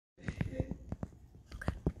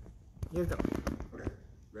You're going. Okay,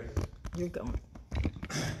 ready? You're going.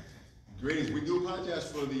 Greetings. We do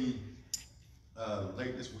apologize for the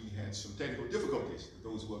lateness. We had some technical difficulties for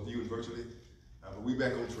those who are viewing virtually, but we're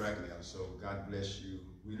back on track now, so God bless you.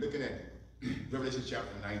 We're looking at Revelation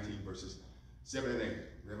chapter 19, verses 7 and 8.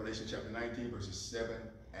 Revelation chapter 19, verses 7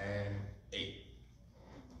 and 8.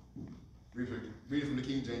 Read it from the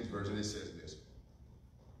King James Version. It says this: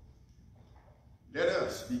 Let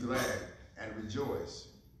us be glad and rejoice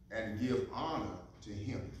and give honor to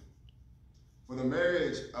him. For the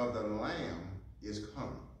marriage of the Lamb is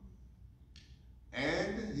come,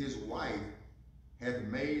 and his wife hath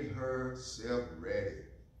made herself ready.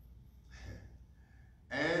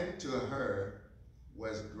 And to her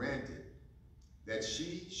was granted that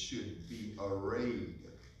she should be arrayed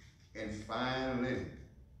in fine linen,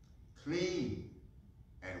 clean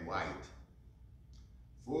and white.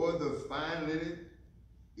 For the fine linen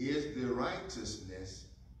is the righteousness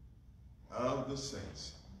of the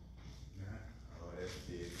saints. Oh, that's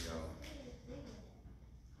big, y'all.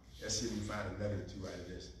 Let's see if we find a nugget or two out of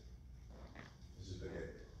this. Let's just look at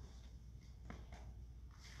it.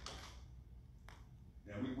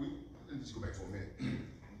 Now, let's just go back for a minute.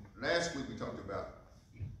 Last week we talked about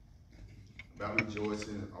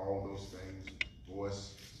rejoicing and all those things.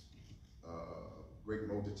 Voice, great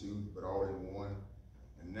multitude, but all in one.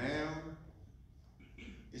 And now,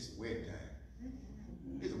 it's a wedding time.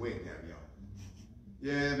 It's a wedding time, y'all.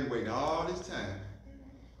 Yeah, I've been waiting all this time.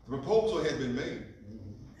 The proposal has been made.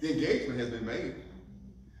 The engagement has been made.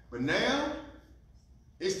 But now,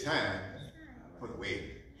 it's time for the wedding.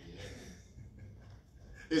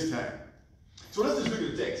 It's time. So let's just look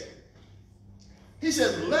at the text. He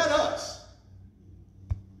says, let us,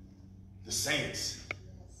 the saints,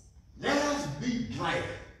 let us be glad.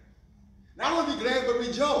 Not only be glad, but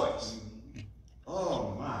rejoice.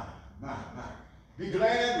 Oh, my. Be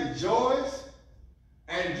glad, rejoice,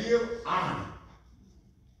 and give honor.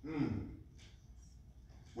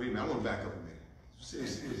 Wait a minute, I want to back up a minute. See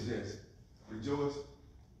what it says. Rejoice.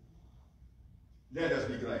 Let us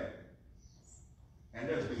be glad. And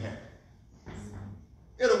let us be happy.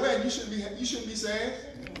 In a way, you shouldn't be sad.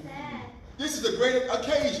 This is a great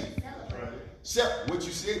occasion. Celebrate. What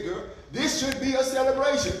you said, girl. This should be a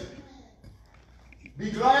celebration.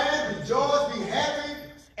 Be glad, rejoice, be happy,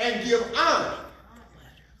 and give honor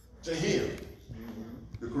to him,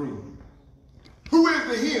 the groom. Who is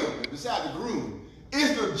the him beside the groom?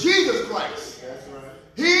 It's the Jesus Christ. That's right.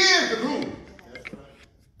 He is the groom. That's right.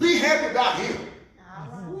 Be happy about him.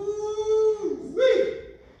 Woo-wee.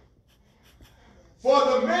 For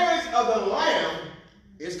the marriage of the Lamb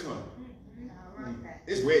is coming.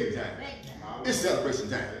 It's wedding time. It's celebration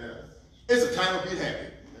time. It's a time of being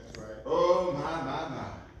happy. That's right. Oh, my.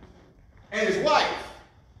 And his wife,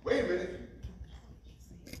 wait a minute.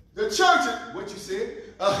 The church, what you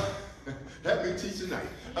said, let me teach tonight.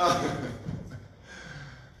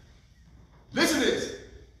 Listen to this.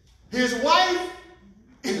 His wife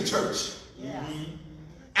is the church. Yeah.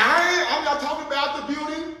 I'm not talking about the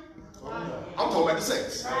building. I'm talking about the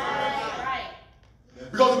saints. Right.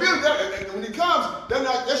 Because the building, when it comes,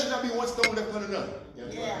 there should not be one stone left upon another.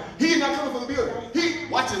 Yeah. He's not coming for the building.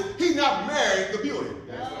 Watch it. He's not marrying the building.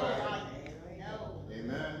 That's right. No.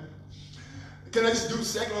 Amen. Can I just do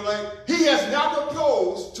secular life? He has not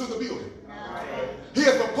proposed to the building. No. He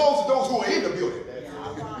has proposed to those who are in the building. That's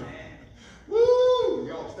right. Woo!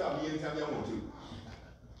 Y'all stop me anytime y'all want to.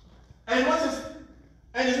 And what's this?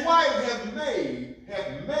 And his wife has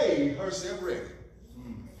made herself ready.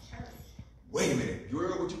 Wait a minute,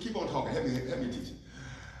 girl, would you keep on talking? Help me teach it.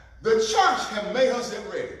 The church have made herself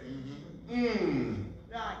ready.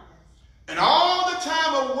 Right. And all the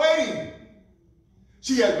time of waiting,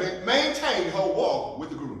 she has maintained her walk with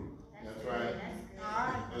the groom. That's right.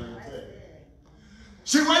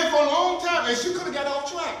 She waited for a long time and she could have got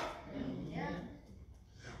off track.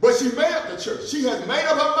 But she made up the church. She has made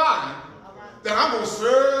up her mind that I'm going to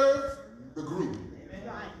serve the groom.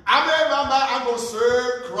 I made my mind I'm going to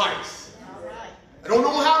serve Christ. I don't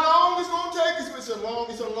know how long it's going to take.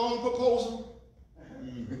 It's a long proposal.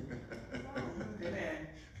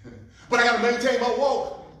 But I got to maintain my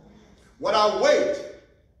walk. When I wait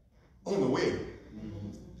on the way,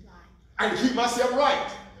 I can keep myself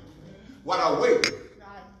right. While I wait,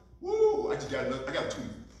 woo, I got a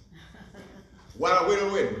tweet. While I wait on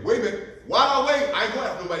the wedding. Wait a minute. While I wait, I ain't going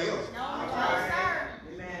after nobody else. No, sir.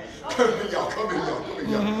 Come here,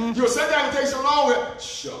 y'all. You'll sit down and take so long.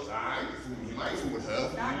 Shucks, I ain't fooling him. I ain't fooling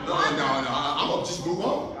her. No. I'm going to just move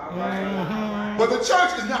on. But the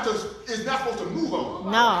church is not supposed to move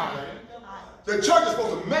on. No. The church is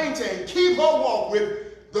supposed to maintain, keep her walk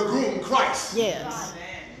with the groom Christ. Yes.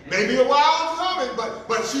 Maybe a while coming,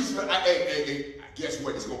 but she's, hey, guess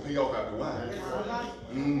what? It's going to pay off after a while.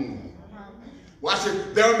 Watch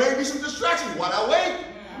it. There may be some distractions while I wait.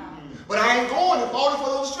 But I ain't going and falling for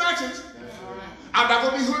those distractions. I'm not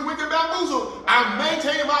going to be hoodwinked and bamboozled. I'm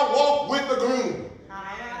maintaining my walk with the groom.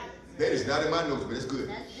 That is not in my notes, but it's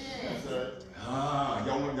good.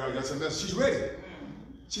 Y'all got something else? She's ready.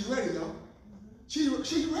 She's ready, y'all. She's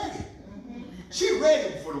ready. She's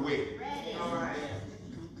ready for the wedding. All right.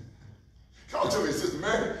 Talk to me, Sister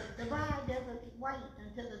Mary. The bride doesn't wait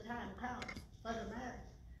until the time comes for the marriage.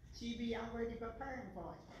 She be already preparing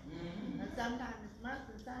for it. And sometimes it's months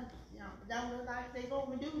and sometimes, don't look like they're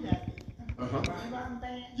going to do nothing. You know what I'm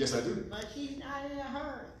saying? Yes, I do. But she's not in a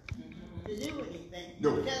hurry to do anything.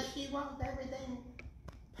 No. Because she wants everything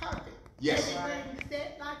perfect. Yes. Everything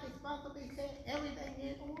set like it's supposed to be set. Everything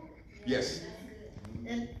in order. Yes.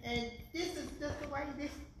 And this is just the way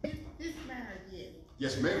this marriage is.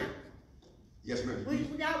 Yes, ma'am. Yes, ma'am.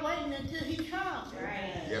 We're not waiting until he comes.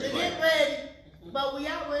 Right. Yes, to get ready. But we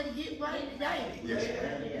already get ready today. Yes.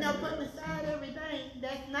 Putting aside everything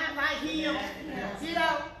that's not like him.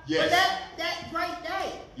 Yes. But that great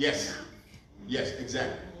day. Yes. Yes,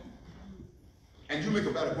 exactly. And you make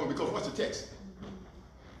a valid point because what's the text?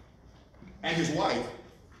 And his wife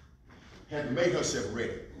had made herself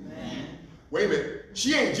ready. Wait a minute.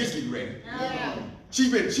 She ain't just getting ready. She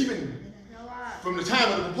been from the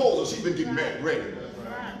time of the proposal, she's been getting ready.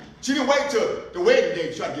 She didn't wait till the wedding day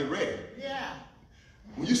to try to get ready. Yeah.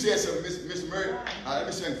 When you said something, Miss Murray, let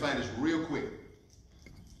me see if I can find this real quick.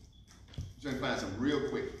 Let me find something real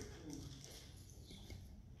quick.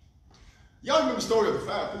 Y'all remember the story of the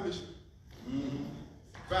 5 foolish?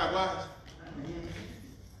 5 wise?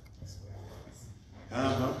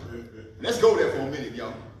 Let's go there for a minute,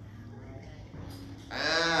 y'all.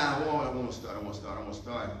 I want to start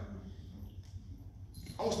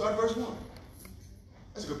verse 1.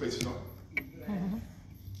 That's a good place to start.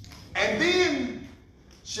 And then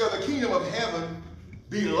shall the kingdom of heaven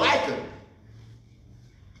be likened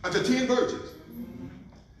unto 10 virgins,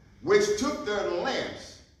 which took their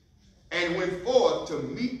lamps and went forth to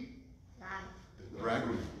meet the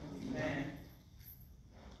bridegroom.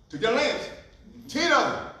 Took their lamps, 10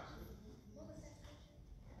 of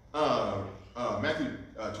them. Matthew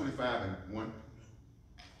 25 and 1.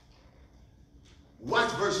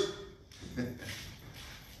 Watch verse.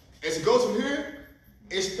 As it goes from here,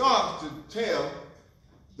 it starts to tell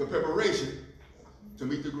the preparation to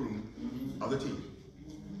meet the groom of the 10.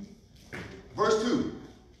 Verse 2.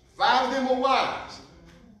 5 of them were wise.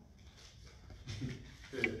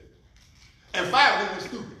 And 5 of them were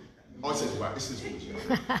stupid. Oh, it says wise. It says foolish.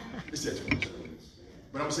 It says foolish.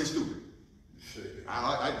 But I'm going to say stupid. I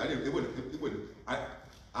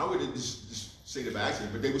wouldn't just say it by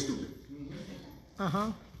accident, but they were stupid.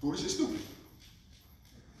 Foolish and stupid.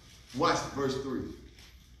 Watch verse 3.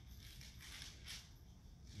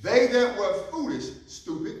 They that were foolish,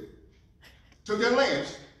 stupid, took their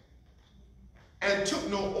lamps and took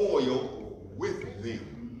no oil with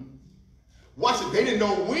them. Watch it. They didn't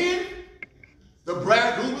know when the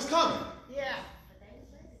bridegroom was coming. Yeah.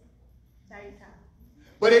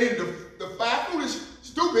 But they didn't. The 5 foolish,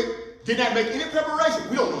 stupid, did not make any preparation.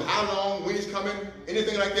 We don't know how long, when he's coming,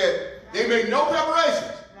 anything like that. They made no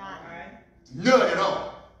preparations. Right. None at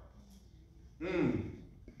all.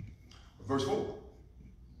 Verse 4.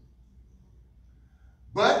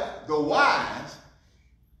 But the wise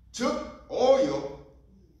took oil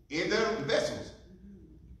in their vessels.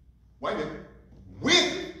 Wait a minute.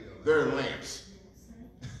 With their lamps.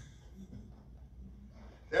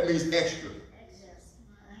 That means extra.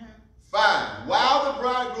 5. While the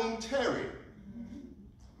bridegroom tarried,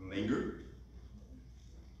 lingered,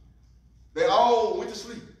 they all went to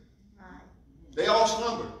sleep. They all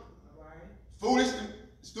slumbered. Foolish,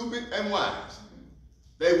 stupid, and wise.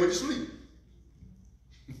 They went to sleep.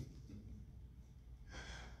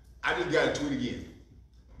 I just got to tweet again.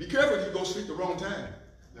 Be careful if you go sleep the wrong time.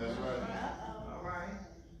 That's right. All right.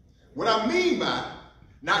 What I mean by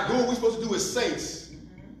not doing what we're supposed to do as saints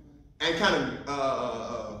and kind of,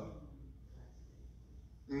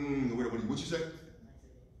 what you say?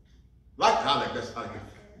 I like that.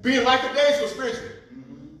 Being like the days so spiritually.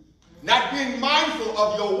 Not being mindful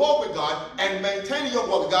of your walk with God and maintaining your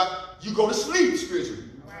walk with God, you go to sleep spiritually.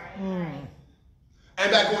 And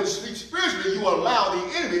by going to sleep spiritually, you allow the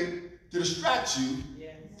enemy to distract you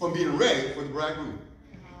from being ready for the bridegroom.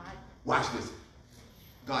 Watch this.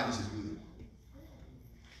 God, this is good.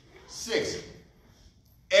 6.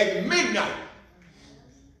 At midnight,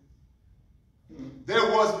 there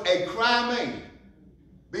was a cry made.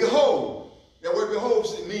 Behold. That word behold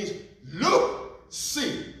means look,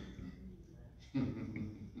 see.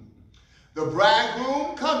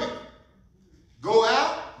 bridegroom cometh. Go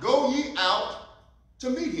ye out to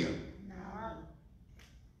meet him.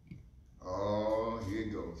 Oh, here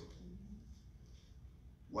it goes.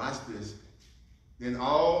 Watch this. Then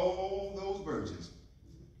all those virgins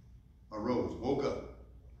arose, woke up,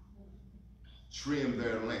 trimmed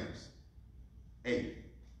their lamps, ate.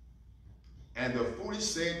 And the foolish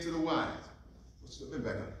said to the wise, let me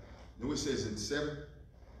back up. You know what it says in 7? It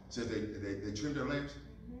says they trimmed their lamps.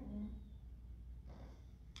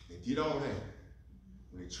 They did all that.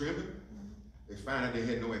 When they trimmed them, they found out they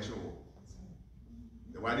had no extra oil.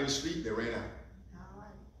 And while they were asleep, they ran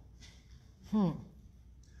out.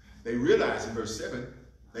 They realized in verse 7,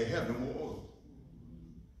 they have no more oil.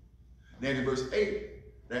 Then in verse 8,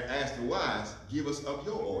 they asked the wise, give us of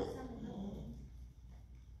your oil.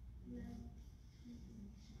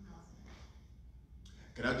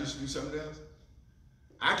 Can I just do something else?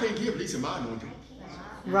 I can't give Lisa my anointing.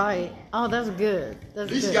 Right. Oh, that's good.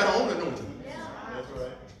 That's Lisa good. got her own anointing. That's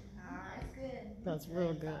right. That's good. That's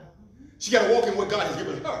real good. She got to walk in what God has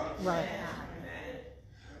given her. Right.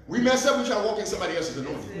 We mess up, we try to walk in somebody else's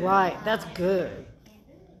anointing. Right. That's good.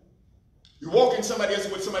 You walk in somebody else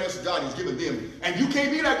with somebody else's God has given them, and you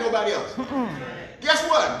can't be like nobody else. Guess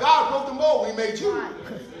what? God broke the mold when he made you.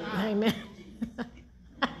 Amen.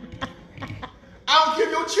 I don't care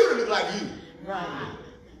if your children look like you. Right.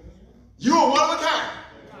 You are one of a kind.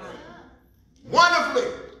 Wonderfully.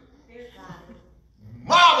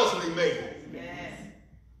 Marvelously made.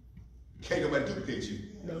 Can't nobody duplicate you.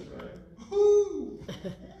 Woo.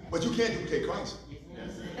 But you can't duplicate Christ.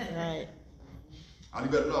 Right. I'll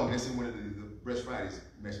leave that alone. That's in one of the Breast Fridays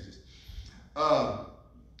messages.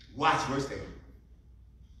 Watch verse 8.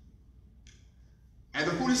 And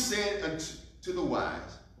the foolish said unto the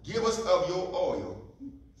wise, give us of your oil,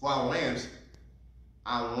 for our lamps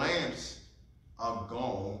are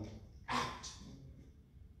gone out.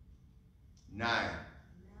 9.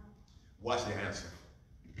 Watch the answer.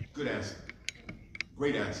 Good answer.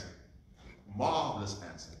 Great answer. Marvelous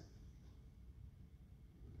answer.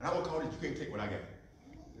 And I will call it, you can't take what I got.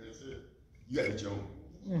 That's it. You got to get your own.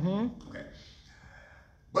 Mm-hmm. Okay.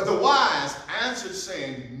 But the wise answered,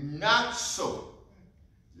 saying, not so,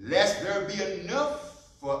 lest there be enough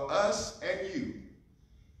for us and you.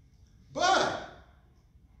 But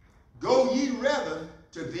go ye rather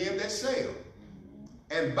to them that sell,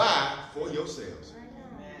 and buy for yourselves.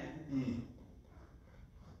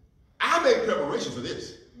 I made preparation for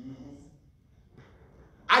this.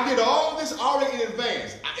 I did all this already in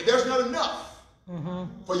advance. There's not enough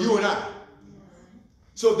for you and I.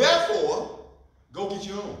 So therefore, go get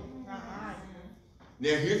your own.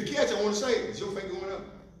 Now here's the catch I want to say. Is your finger going up?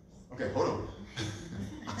 Okay, hold on.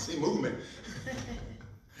 I see movement.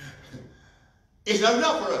 It's not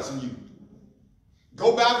enough for us and you.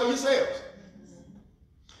 Go buy for yourselves.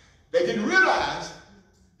 They didn't realize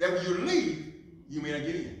that when you leave, you may not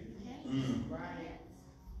get in.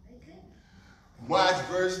 Watch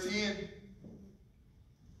verse 10.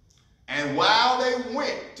 And while they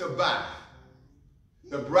went to buy,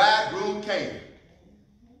 the bridegroom came.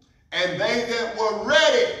 And they that were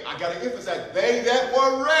ready, I got to emphasize, they that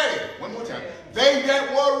were ready. One more time. They that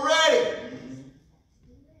were ready.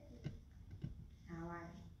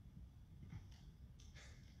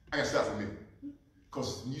 I got to stop for a minute.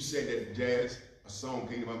 Because when you said that jazz, a song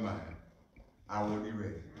came to my mind. I want to be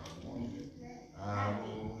ready. I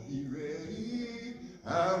want to be ready.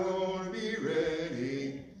 I want to be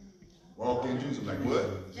ready. Walk in Jerusalem like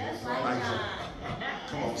what? Just like that.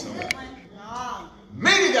 Come on, somebody.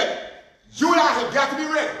 Meaning that you and I have got to be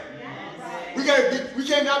ready. We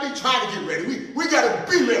can't now be trying to get ready. We got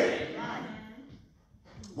to be ready.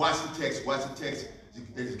 Watch the text. Watch the text.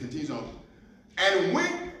 It continues on. And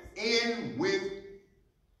went in with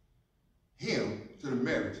him to the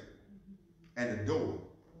marriage, and the door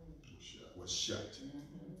was shut.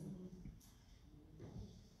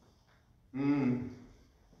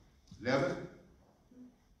 11.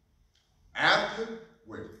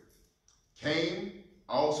 Afterward came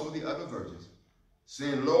also the other virgins,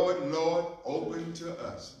 saying, Lord, Lord, open to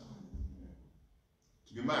us.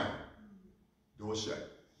 Keep in mind, door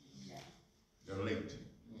shut. They're late,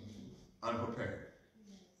 unprepared,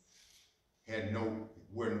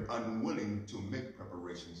 were unwilling to make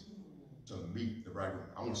preparations to meet the bridegroom.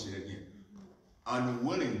 I want to say that again.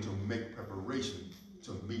 Unwilling to make preparation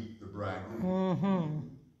to meet the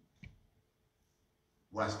bridegroom.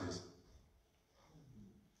 Watch this.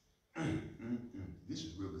 This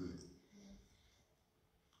is real good.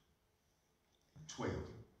 12.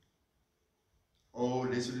 Oh,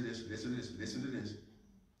 listen to this, listen to this, listen to this.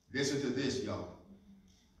 Listen to this, y'all.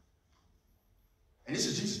 And this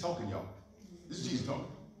is Jesus talking, y'all. This is Jesus talking.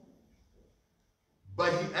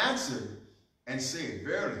 But he answered and said,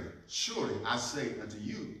 verily, surely I say unto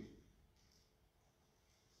you,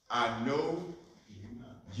 I know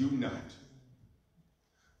you not.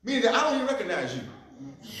 Meaning that I don't even recognize you.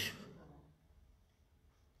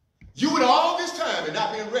 You with all this time and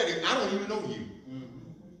not being ready, I don't even know you.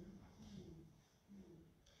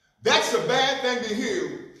 That's a bad thing to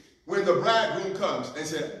hear when the bridegroom comes and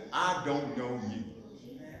says, I don't know you.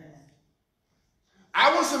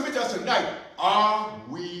 I want to submit to us tonight, are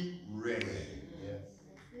we ready?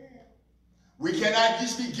 We cannot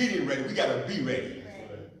just be getting ready. We got to be ready.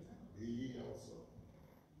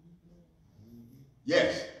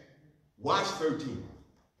 Yes. Watch 13.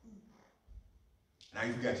 Now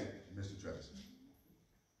you forgot it, Mr. Travis.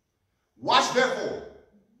 Watch therefore.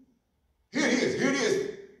 Here it is. Here it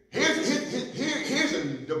is. Here's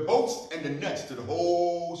the bolts and the nuts to the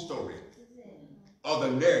whole story of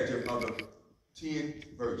the narrative of the 10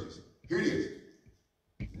 virgins. Here it is.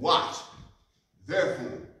 Watch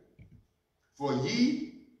therefore, for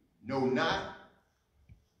ye know not,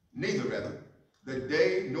 neither rather, the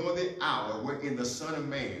day nor the hour wherein the Son of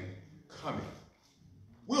Man cometh.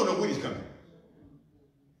 We don't know when he's coming.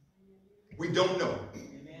 We don't know.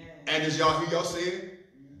 And as y'all hear y'all say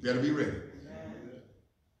it, better be ready.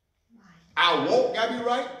 Our walk got to be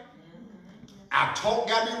right. Our talk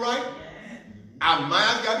got to be right. Our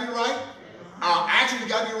mind got to be right. Our actions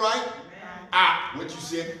got to be right. What you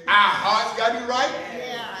said, our hearts got to be right.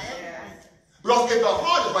 Because if the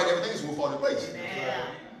heart is right, everything else will fall into place.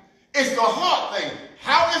 It's the heart thing.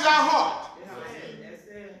 How is our heart?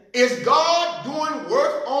 Is God doing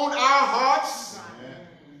work on our hearts?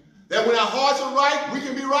 That when our hearts are right, we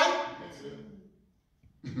can be right?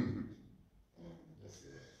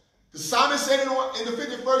 The psalmist said in the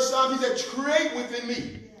 51st Psalm, he said, create within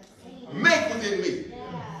me, make within me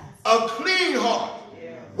a clean heart.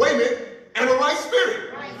 Wait a minute, and a right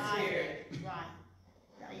spirit.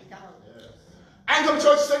 I ain't come to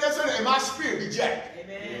church to say that Sunday, and my spirit be jacked.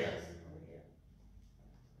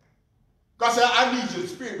 God said, I need your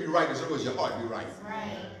spirit to be right as well as your heart be right.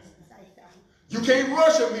 You can't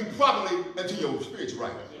worship me properly until your spirit's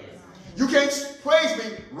right. You can't praise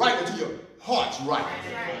me right until your heart's right.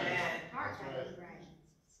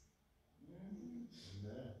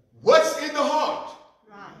 What's in the heart?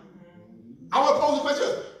 I want to pose a question.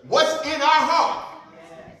 What's in our heart?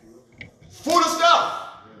 Full of stuff.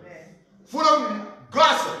 Full of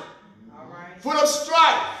gossip. Full of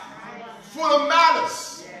strife. Full of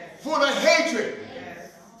malice. Full of hatred.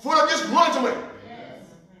 Full of disgruntlement.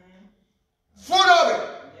 Full of it.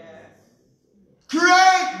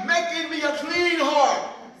 Create, making me a clean heart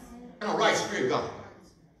and a right spirit, God.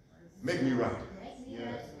 Make me right.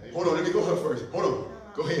 Hold on, let me go her first. Hold on.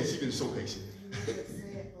 Go ahead, she's been so patient.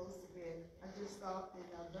 I just thought in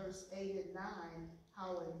verse 8 and 9,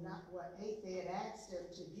 how in 8 they had asked him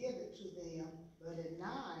to give it to them, but in 9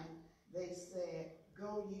 they said,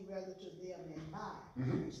 go ye rather to them and buy.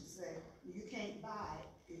 She said, you can't buy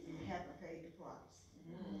it if you haven't paid the price.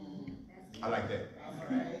 I like that.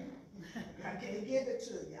 All right. I can't give it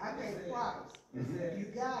to you. I paid the price. You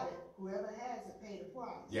got it. Whoever has it, pay the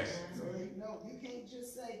price. Yes. So no, you can't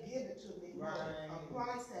just say, give it to me. No, a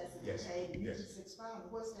price has to be paid. And you just expound.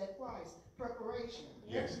 What's that price? Preparation.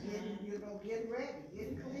 Yes. Getting ready,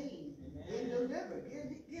 getting clean, getting delivered,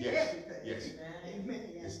 getting everything. Yes. Amen.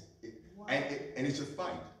 And it's a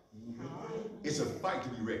fight. It's a fight to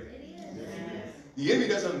be ready. The enemy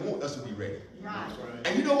doesn't want us to be ready.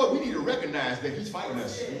 And you know what? We need to recognize that he's fighting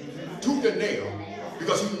us tooth and nail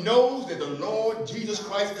because he knows that the Lord Jesus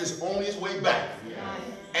Christ is on his way back.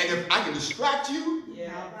 And if I can distract you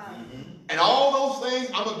and all those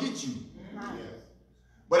things, I'm going to get you.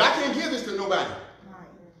 But I can't give this to nobody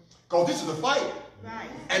because this is a fight.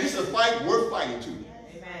 And this is a fight worth fighting too.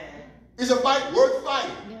 It's a fight worth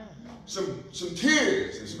fighting. Some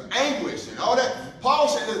tears and some anguish and all that. Paul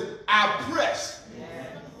said, I press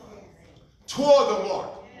toward the mark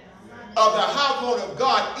of the high calling of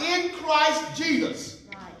God in Christ Jesus.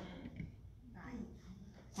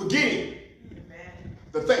 Forgetting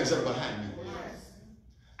the things that are behind me.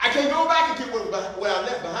 I can't go back and get what I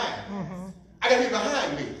left behind. I got to get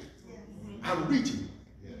behind me. I'm reaching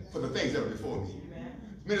for the things that are before me.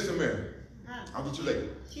 Minister Mary, I'll get you later.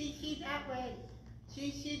 She's not ready.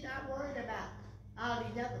 She's not worried about all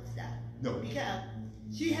these other stuff. No. Because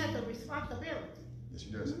she has a responsibility. Yes,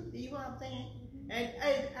 she does. Do you know what I'm saying? And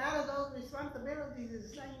out of those responsibilities is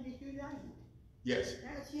the same that you done. Yes.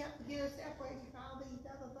 Now she has to get herself ready for all these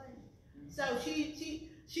other things. So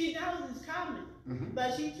she knows it's coming,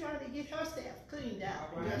 but she's trying to get herself cleaned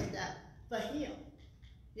out and stuff for him.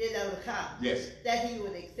 to come. Yes. That he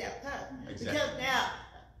would accept her. Exactly. Because now,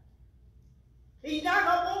 he's not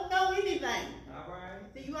going to want to know anything. All right.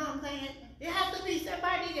 See what I'm saying? It has to be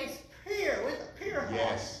somebody that's pure, with a pure heart.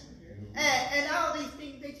 Yes. And all these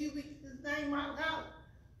things that you name right now.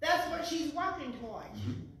 That's what she's working towards.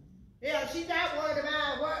 Mm-hmm. Yeah, she's not worried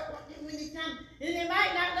about what when he comes. And it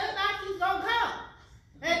might not look like he's going to come.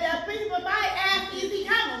 And people might ask, is he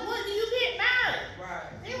coming? When do you get married? Right.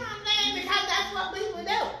 See what I'm saying? Because that's what people do.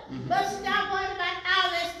 Mm-hmm. But she's not worried about all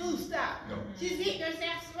that school stuff. No. She's getting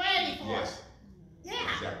herself ready for Yes. it.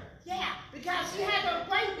 Yeah. Exactly. Yeah. Because she has a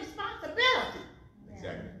great responsibility.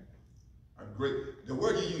 Exactly. A great. The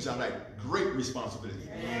word you use, I like great responsibility.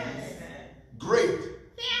 Yes. Great.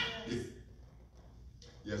 Yeah.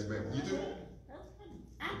 Yes, ma'am. You do?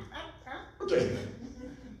 I'm Okay.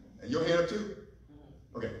 And your hand up too?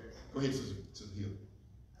 Okay. Go ahead, Sister Hill.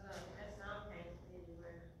 That song came to me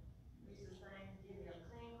where Lisa sang, "Give me a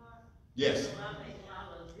clean heart." Yes. So I make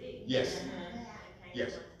all of these. Yes. That came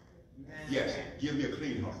Yes. to Yes. Give me a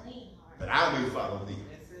clean heart, my clean heart. that I may follow thee.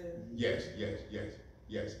 That's it. Yes, yes, yes,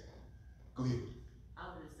 yes. Go ahead. I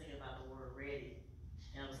was just thinking about the word ready,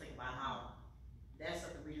 and I was thinking about how that's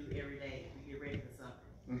something we do every day. We get ready for something,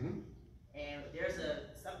 Mm-hmm. and there's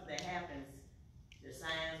something that happens, the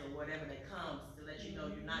signs or whatever that comes to let you know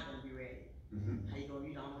you're not going to be ready. Mm-hmm. How you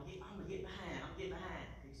going? I'm gonna get behind. I'm getting behind.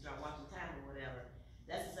 You start watching time or whatever.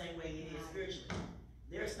 That's the same way it is spiritually.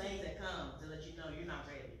 There's things that come to let you know you're not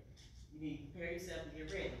ready. You need to prepare yourself to get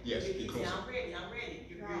ready. Yes, You get keep saying, closer. I'm ready. I'm ready.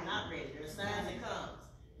 You're not ready. There's signs that comes.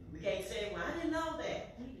 We can't say, well, I didn't know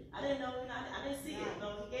that. I didn't know. I didn't see it.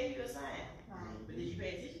 No, he gave you a sign. But did you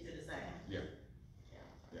pay attention to the sign? Yeah.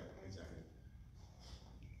 Yeah, exactly.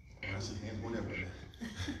 I see hands going everywhere.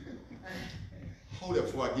 Hold up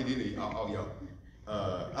before I get into all y'all.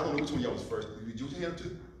 I don't know which one of y'all was first. Did you hand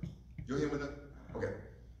too? Your hand went up? Okay.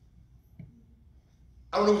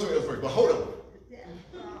 I don't know which one was first, but hold on.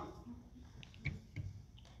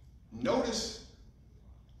 Notice,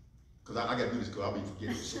 because I got to do this because I'll be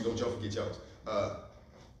forgetting, so don't y'all forget y'all's.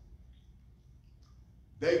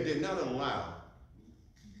 They did not allow,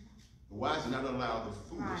 the wise did not allow the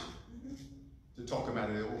foolish to talk them out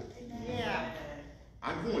of their own. Yeah.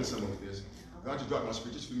 I'm going somewhere with this. God just dropped my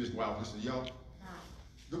spirit just for Miss Wild. Listen to y'all.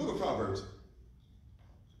 The book of Proverbs,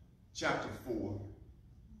 chapter 4,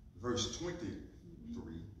 verse 23.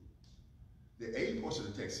 The A portion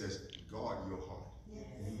of the text says, guard your heart.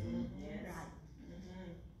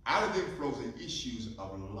 Out of them flows the issues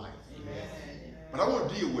of life. But I want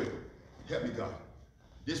to deal with, help me God,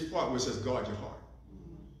 this part where it says guard your heart.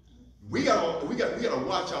 We gotta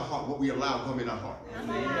watch our heart, what we allow to come in our heart.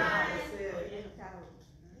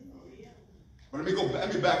 But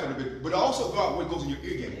let me back up a bit. But also guard what goes in your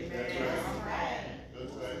ear gate.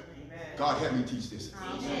 That's right. God help me teach this.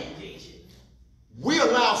 We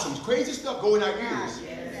allow some crazy stuff go in our ears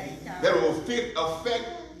that will affect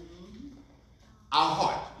our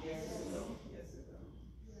heart.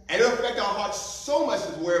 And it'll affect our heart so much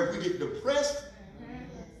as where we get depressed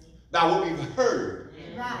by what we've heard,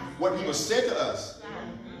 what people said to us,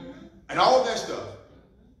 and all that stuff.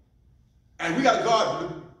 And we got to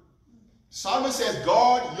guard. Solomon says,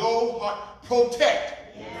 guard your heart,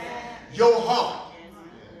 protect your heart.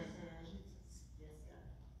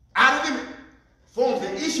 Out of them forms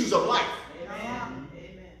the issues of life.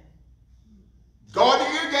 Guard the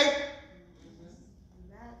ear gate.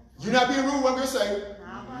 You're not being rude, what I'm going to say.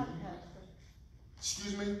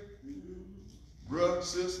 Excuse me, bruh,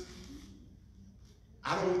 sis.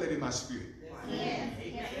 I don't want that in my spirit. Amen.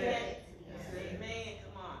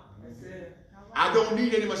 Come on. I don't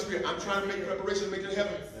need that in my spirit. I'm trying to make preparation to make it to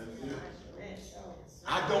heaven.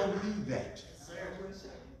 I don't need that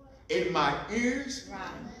in my ears,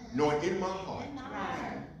 nor in my heart.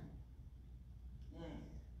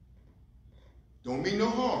 Don't mean no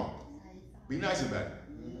harm. Be nice about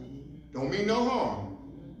it. Don't mean no harm.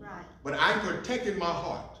 But I'm protecting my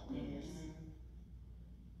heart.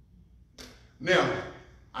 Now,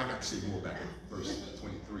 I got to say more back in verse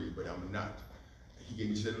 23, but I'm not. He gave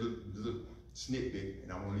me just a little snippet,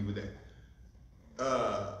 and I won't leave with that.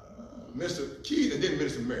 Mr. Keith and then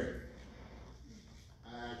Minister Mary. I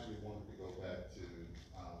actually wanted to go back to the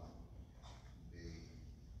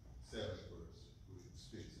 7th verse, which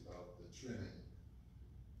speaks about the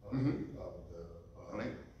trimming of, of the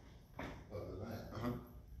lamp.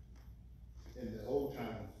 In the old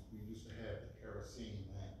times, we used to have the kerosene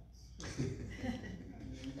lamps.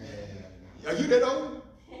 And Are you that old?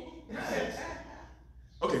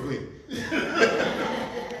 Okay, go ahead.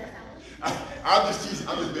 I'm just teasing.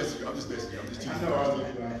 I'm just messing you. I know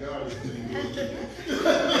I was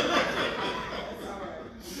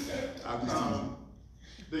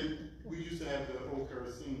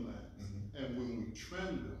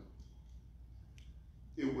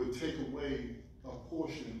it would take away a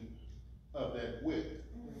portion of that wick.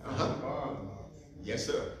 Yes,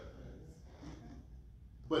 sir.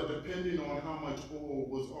 But depending on how much oil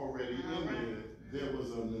was already in there, there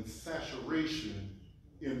was an saturation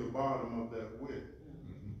in the bottom of that wick.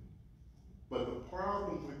 But the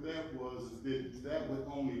problem with that was that that would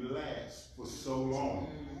only last for so long.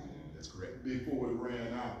 That's correct. Before it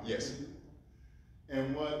ran out. Yes.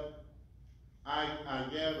 And what I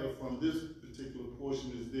gather from this particular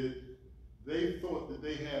portion is that they thought that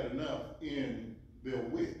they had enough in their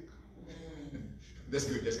wick. That's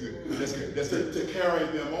good, that's good, that's good, that's good. To carry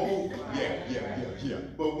them over. Yeah.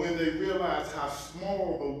 But when they realized how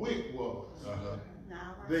small the wick was,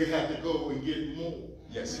 they had to go and get more.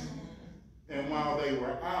 Yes. And while they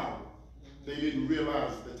were out, they didn't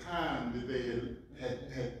realize the time that they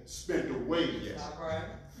had spent away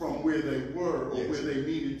from where they were or where they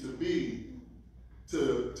needed to be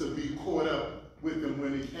caught up with them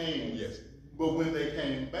when it came. Yes. But when they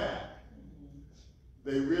came back,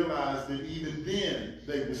 they realized that even then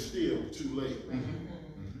they were still too late.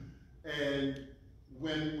 And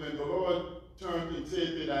when the Lord turned and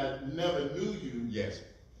said that I never knew you,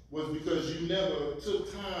 was because you never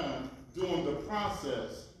took time during the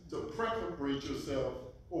process to preparate yourself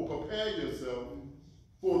or prepare yourself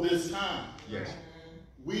for this time. Yes.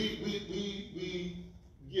 We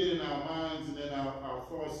get in our minds and in our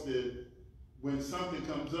thoughts that when something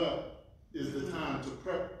comes up is the time to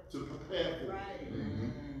prepare for it.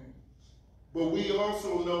 But we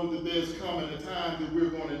also know that there's coming a time that we're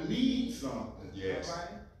going to need something. Yes.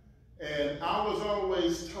 And I was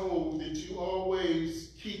always told that you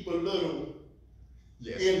always keep a little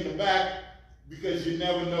in the back because you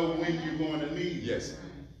never know when you're going to need it. Yes.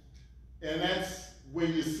 And that's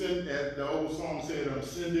when you send, as the old song said, I'm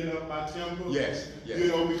sending up my temper. Yes. You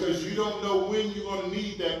know, because you don't know when you're going to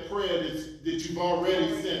need that prayer that you've already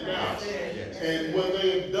sent out. Yes. And what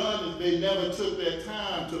they have done is they never took that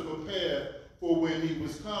time to prepare for when he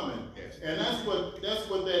was coming. Yes. And that's what that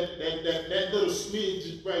little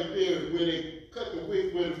smidge right there where they cut the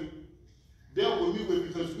wick with dealt with me with,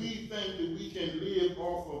 because we think that we can live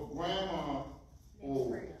off of grandma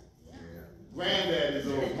or granddaddy's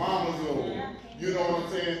or mama's or you know what I'm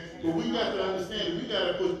saying? But we got to understand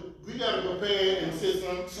that we got to prepare and set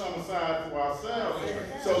some aside for ourselves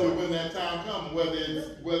so that when that time comes, whether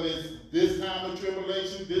it's this time of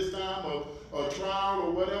tribulation, this time of trial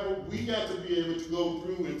or whatever, we got to be able to go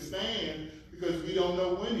through and stand because we don't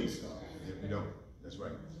know when he's coming. Yeah, we don't. That's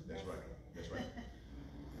right. That's right. That's right.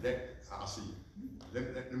 I'll see you.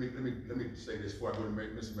 Let me say this before I go to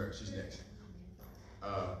Miss Mary. She's next.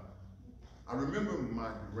 I remember my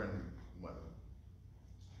grandmother.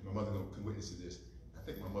 My mother can witness to this. I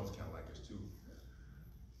think my mother's kind of like this too.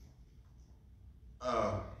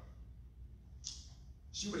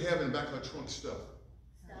 She would have in the back of her trunk stuff.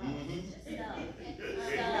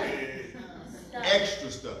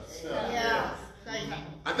 Extra stuff. Yeah.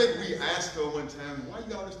 I think we asked her one time, why you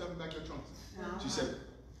got all this stuff in the back of your trunk? She said,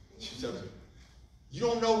 you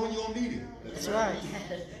don't know when you're going to need it. That's right.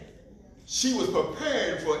 She was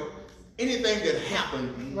prepared for anything that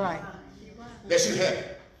happened that she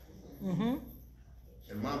had. And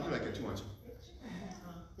Mom, you like that too, aren't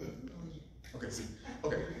you? Okay, see.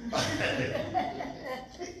 Okay.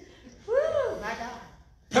 Woo, my God.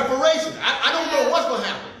 Preparation. I don't know what's going to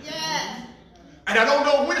happen. Yeah. And I don't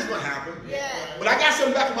know when it's going to happen. Yeah. But I got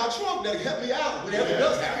something back in my trunk that'll help me out whenever it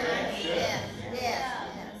does happen. Yeah.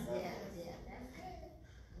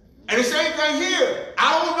 And the same thing here.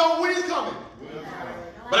 I don't know when it's coming.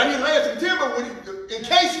 But I need to lay some timber in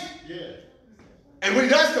case. And when it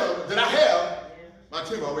does come, then I have my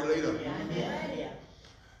timber already laid up.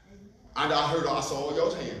 And I saw all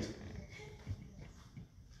y'all's hands.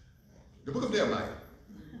 The book of Nehemiah.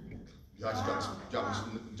 Y'all just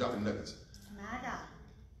dropping nuggets. My God.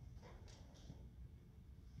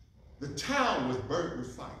 The town was burnt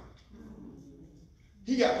with fire.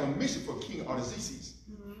 He got permission for King Artaxerxes.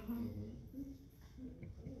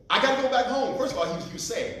 I got to go back home. First of all, he was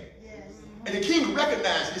sad. And the king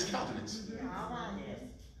recognized his countenance.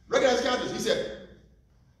 Recognized his countenance. He said,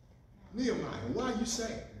 Nehemiah, why are you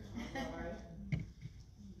sad?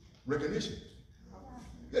 Recognition.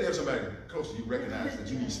 You gotta have somebody close to you recognize that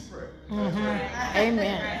you need some prayer.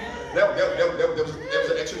 Amen. That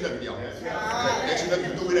was an extra nugget, y'all. Extra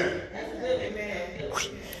nugget to do with that.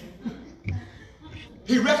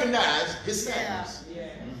 He recognized his sadness.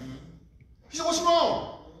 He said, what's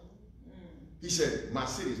wrong? He said, my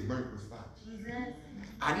city is burnt with fire.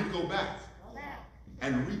 I need to go back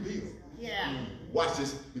and rebuild. Watch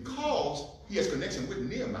this. Because he has connection with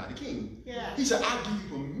Nehemiah, the king. He said, I'll give you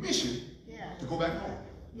permission to go back home.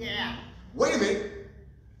 Yeah. Wait a minute.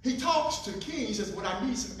 He talks to the king. He says, well, I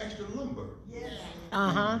need some extra lumber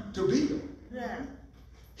to build. Yeah.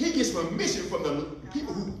 He gets permission from the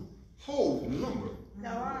people who hold lumber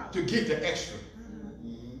to get the extra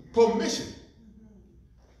permission.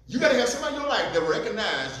 You got to have somebody in your life that will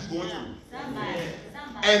recognize you going through. Somebody.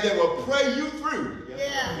 And that will pray you through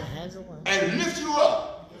Yeah. and lift you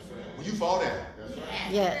up when you fall down.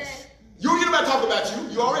 Yes. You don't get nobody talk about you.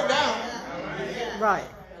 You already down. Right.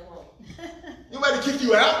 Nobody kick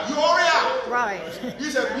you out. You already out. Right. He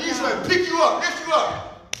said, we need somebody to pick you up, lift you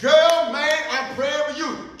up. Girl, man, I'm praying for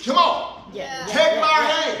you. Come on. Yeah. Take my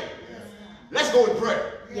hand. Let's go and pray.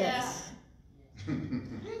 Yes.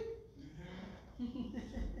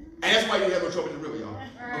 And that's why you have no trouble in the river, y'all.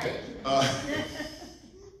 Okay.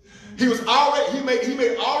 He was already, he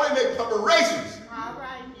made already made preparations All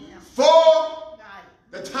right. Yeah. for Right.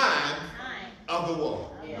 the time of the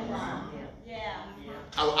war.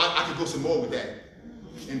 I could go some more with that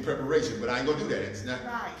in preparation, but I ain't gonna do that. It's not.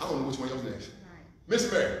 Right. I don't know which one goes next. Right.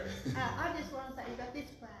 Miss Mary. I just want to say that this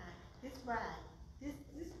bride, this bride, is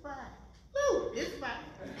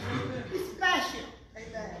special.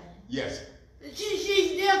 Amen. Yes.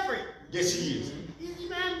 She's different. Yes, she is. You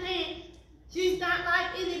know what I'm saying? She's not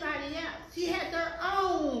like anybody else. She has her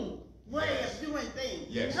own way of doing things.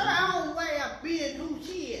 Yes. Her own way of being who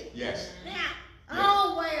she is. Yes. Now, her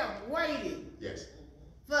own way of waiting Yes.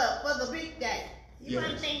 for the big day. You know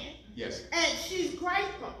what I'm Yes. saying? Yes. And she's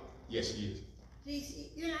grateful. Yes, she is.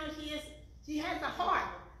 She has a heart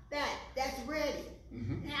that's ready.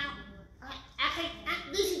 Mm-hmm. Now,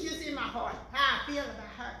 this is just in my heart, how I feel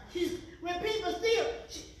about her. When people see her,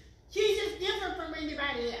 she's just different from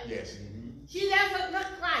anybody else. Yes. She doesn't look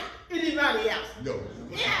like anybody else. No.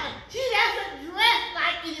 Yeah, she doesn't dress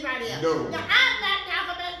like anybody else. No. Now, I'm not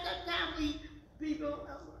talking about sometimes people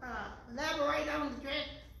elaborate on the dress,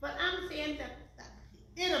 but I'm saying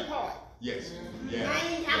the inner part. Yes. I Yeah.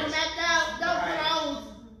 ain't talking about those clothes.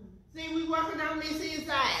 See, we working on this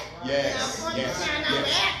inside. Yes. Putting Yes. it down on the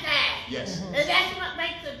Yes. outside. Yes. And that's what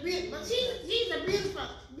makes her beautiful. But she's a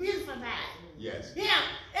beautiful bride. Yes. Yeah.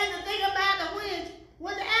 And the thing about her,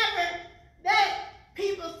 whenever that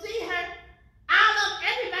people see her,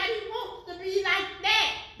 everybody wants to be like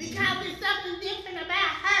that because there's something different about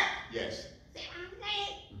her. Yes. See what I'm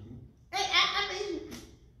saying? And I mean,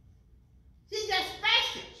 she's just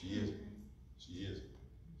special. She is. She is.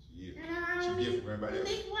 She is. You know what I She's mean? different from everybody else.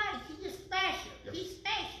 Unique way. She's just special. Yep. She's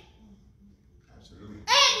special. Absolutely.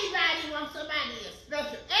 Everybody wants somebody that's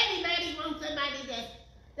special. Everybody wants somebody that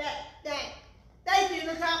they can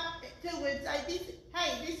look up to and say,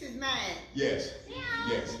 hey, this is mine. Yes. Yeah.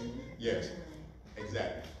 Yes. Yes.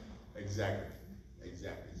 Exactly. Exactly.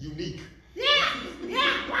 Exactly. Unique.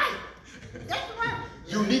 Yeah, right. That's the word.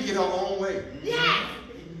 Unique in her own way. Yeah,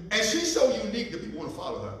 And she's so unique that people want to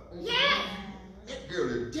follow her. yeah. That girl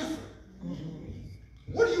is different.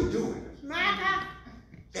 What are you doing My God.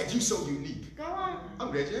 that you so unique? Go on.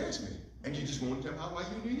 I'm glad you asked me. And you just want to tell me why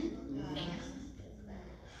you unique?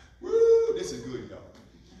 Woo, this is good, y'all.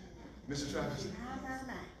 Mr. Travis.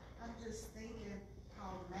 I'm just thinking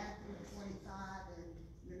how Matthew 25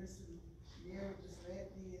 and Minister Mary just led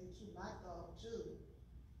me into my thought too.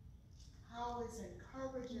 How it's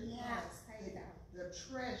encouraging us the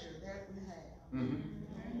treasure that we have.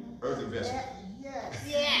 Mm-hmm. Earth investment. Yes.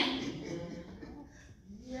 Yeah.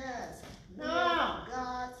 Yes. We Oh. are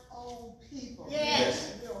God's own people.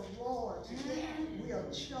 Yes. We are royalty. We are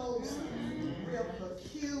chosen. We are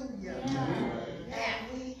peculiar. Yeah.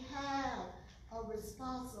 And we have a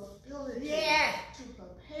responsibility Yeah. to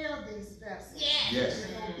prepare these vessels. Yeah. Yes.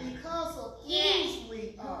 Because of Yeah. whose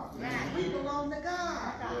we are. Right. We belong to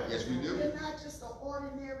God. Yes, we do. We're not just the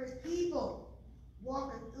ordinary people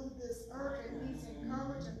walking through this earth, and He's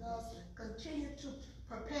encouraging us to continue to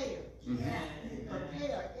prepare. Mm-hmm.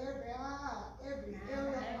 Prepare every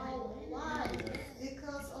area of our life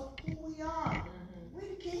because of who we are. We're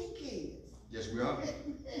the King kids. Yes, we are.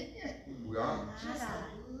 We are. Just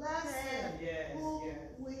a lesson who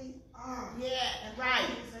we are. Yeah, right.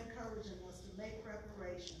 He's encouraging us to make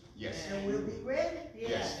preparation. Yes. And we'll be ready.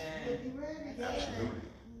 Yes. We'll be ready. Absolutely.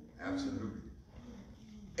 Absolutely.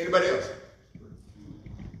 Anybody else?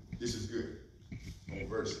 This is good. On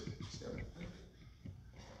verse 7.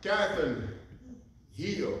 Catherine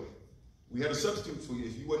Hill. We had a substitute for you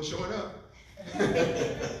if you wasn't showing up.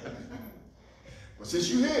 But since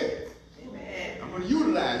you're here, I'm going to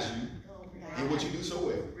utilize you in what you do so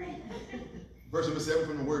well. Verse number 7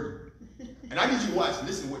 from the Word. And I need you to watch and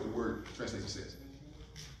listen to what the Word translation says.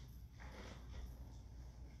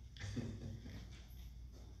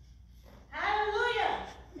 Hallelujah.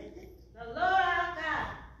 The Lord our God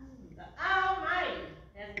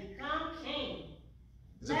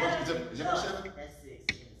that verse 7? That's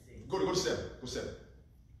 6. Go to 7. Go 7.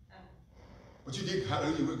 But you did,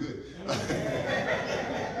 hallelujah, we're good.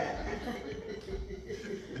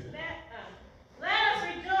 Let us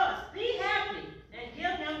rejoice, be happy, and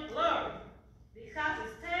give him glory, because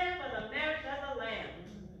it's time for the marriage of the Lamb.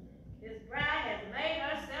 His bride has made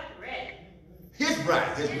herself ready. His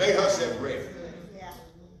bride has made herself ready. Yeah.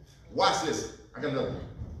 Watch this. I got another one.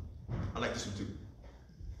 I like this one too.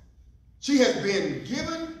 She has been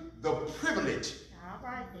given the privilege All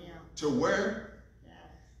right, then. to wear. Yeah.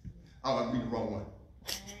 Oh, I'm reading the wrong one.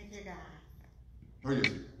 Thank you, God. Here it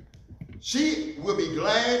is. She will be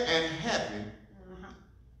glad and happy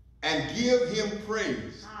and give him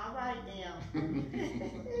praise. All right,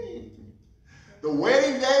 then. The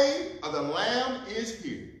wedding day of the Lamb is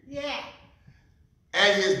here. Yeah.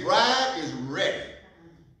 And his bride is ready.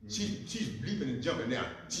 She's leaping and jumping now.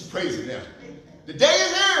 She's praising now. The day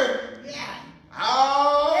is here. Yeah.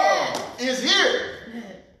 Oh, it's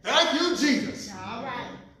here. Thank you, Jesus. All right.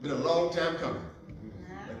 Been a long time coming.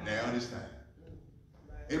 But now it is time.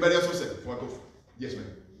 Anybody else want to say before I go? Yes, ma'am.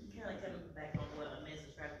 Kind of coming back on what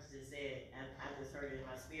Mrs. Travis just said, and I just heard it in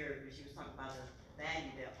my spirit when she was talking about the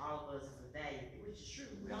value that all of us is a value, which is true.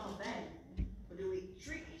 We all value. But do we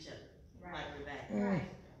treat each other like we're valued?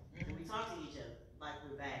 Do we talk to each other like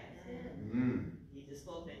we're valued? He just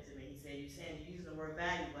spoke that to me. He said, you're using the word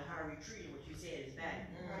value, but how are we treating what you said is value?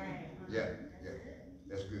 Yeah, yeah.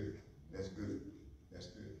 That's good. That's good. That's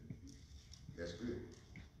good. That's good.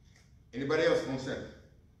 Anybody else on 7?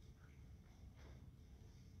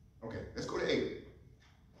 Okay, let's go to 8.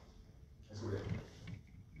 Let's go to 8.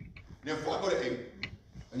 Now, before I go to 8,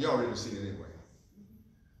 and y'all already seen it anyway,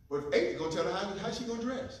 but 8 is going to tell her how she going to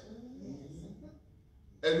dress.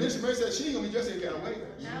 And Mr. Mary said she ain't going to be dressed any kind of way.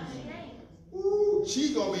 No, she ain't. Ooh,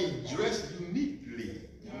 she's going to be dressed uniquely.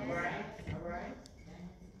 All right.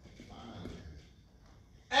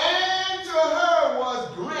 And to her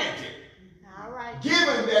was granted, All right.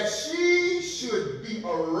 given that she should be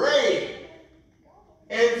arrayed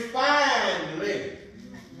in fine linen,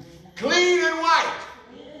 clean and white.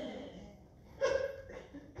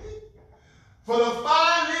 For the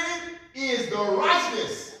fine linen is the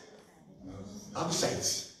righteousness of the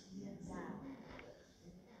saints.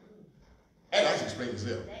 And that explains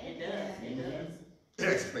itself. It does. It does.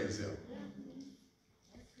 It explains itself.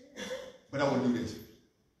 But I want to do this.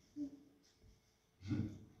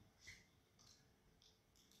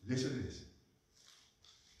 Listen to this.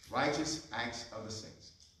 Righteous acts of the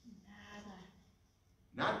saints.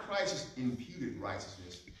 Not Christ's imputed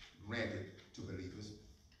righteousness granted to believers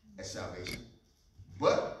at salvation,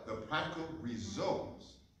 but the practical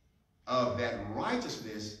results of that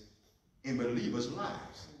righteousness in believers'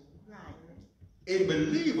 lives. Right. In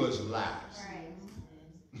believers' lives. Right.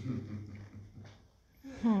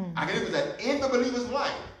 I can emphasize that in the believer's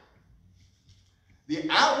life, the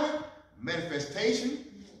outward manifestation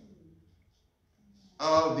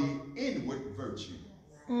of the inward virtue.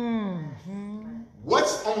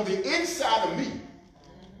 What's on the inside of me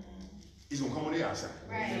is going to come on the outside.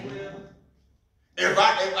 Right. If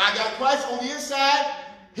I got Christ on the inside,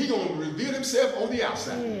 he's going to reveal himself on the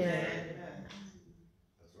outside. Yeah.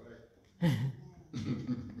 That's right.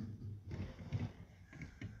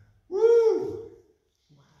 Woo!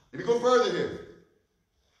 Let me go further here.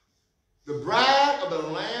 The bride of the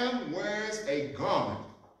Lamb wears a garment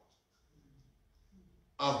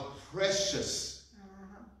of precious,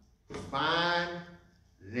 fine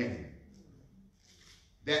linen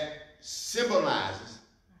that symbolizes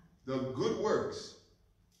the good works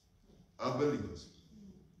of believers,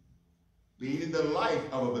 being in the life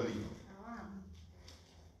of a believer.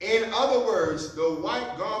 In other words, the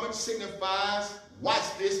white garment signifies,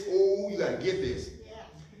 watch this, oh, you gotta get this. Yeah.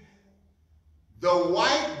 The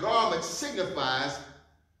white garment signifies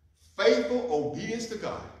faithful obedience to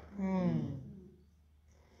God.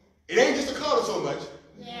 It ain't just a color so much.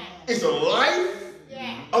 Yeah. It's the life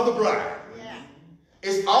of the bride. Yeah.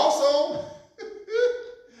 It's also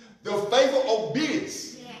the faithful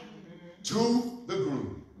obedience to the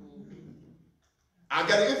groom. I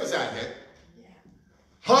got to emphasize that.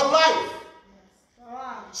 Her life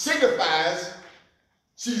signifies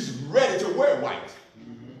she's ready to wear white.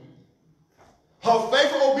 Her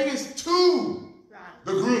faithful obedience to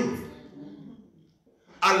the groom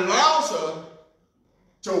allows her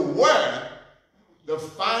to wear the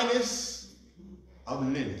finest of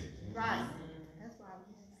linen. Right. That's what I was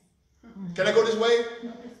saying. Can I go this way?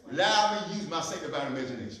 Allow me to use my sanctified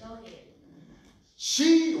imagination. Go ahead.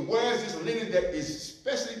 She wears this linen that is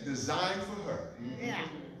specially designed for her. Yeah.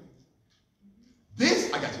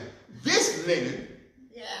 This, I got you. This linen,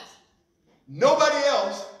 Yes. nobody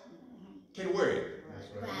else can wear it.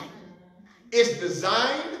 Right. It's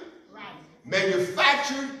designed, Right.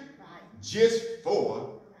 manufactured Right. just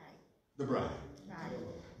for Right. the bride,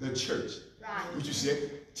 Right. the church. Right. What you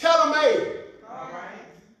said? Tailor-made. All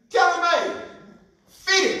right. Tailor-made.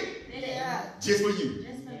 Fitted Yeah. just for you.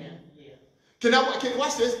 Just for him. Yeah. Can I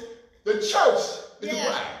watch this? The church is the Yeah.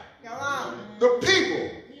 bride. Go on. The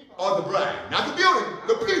people are the bride. Not the building,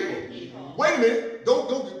 the people. Wait a minute.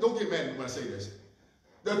 Don't get mad when I say this.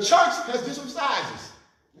 The church has different sizes.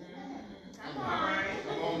 Come on.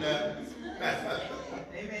 Come on now.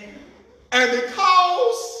 Amen. And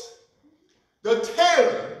because the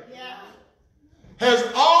tailor Yeah. has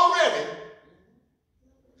already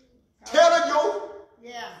tailored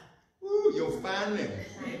Yeah. your fine linen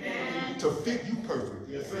Amen. to fit you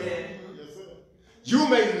perfectly. Yes, sir. Yes, sir. You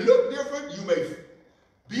may look different, you may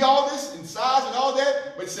be all this in size and all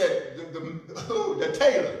that, but said the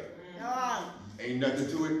tailor Go on. ain't nothing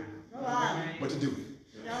to it Go on. but to do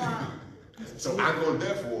it. Go on. So I'm going to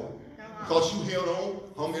therefore, Go on. because you held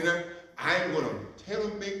on, hung in there, I'm going to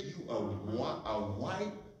tailor make you a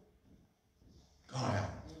white gown,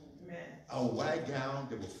 a white gown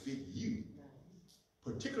that will fit you,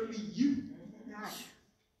 particularly you, Right.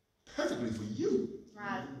 perfectly for you.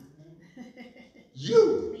 Right.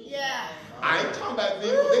 You. Yeah. I ain't talking about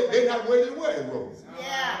them. They're not where they wear the robes.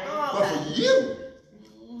 Yeah. Go on. But for you,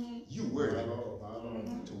 Mm-hmm. you wear My it Lord, my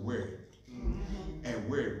Lord. to wear it and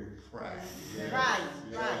wear it with pride. Right.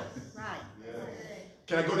 Right. Right.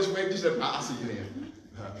 Can I go this way? I'll see you then.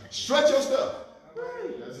 Stretch your stuff.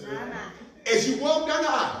 That's it. Nah, nah. As you walk down the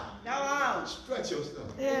aisle, Go on. stretch your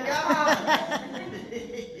stuff. Go on.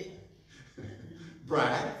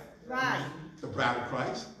 Bride, Right. the bride of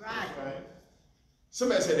Christ. Right. Right.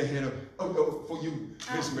 Somebody said their hand up. Oh, for you,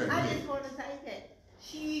 Miss Mary. I just want to say that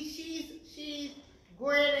she's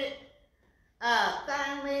granted,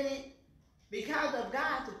 fine linen because of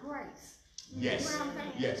God's grace. Yes. You know what I'm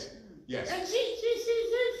saying? Yes. Yes. And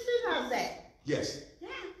she knows that. Yes. Yeah.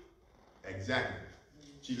 Exactly.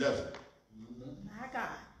 She loves it. My God.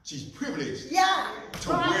 She's privileged Yeah. to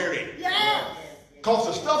wear it. Yes. Because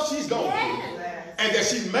the stuff she's gone through Yes. and that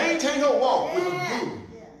she's maintained her walk with Yes. the groom.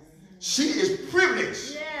 She is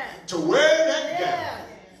privileged Yes. to wear that gown. Yes.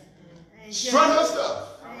 Thank Strut you. her stuff.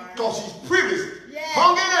 Because she's privileged. Yes.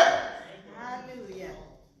 Hung in there. Hallelujah.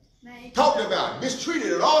 Thank you. Talking about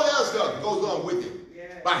mistreated and all that other stuff that goes along with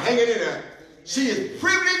it. By hanging in there. She is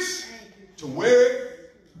privileged Thank you. to wear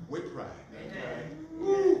it with pride.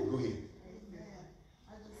 Ooh, go ahead. Amen.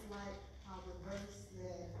 I just like how the verse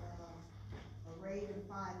said, arrayed in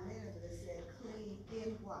fine linen, but it said clean in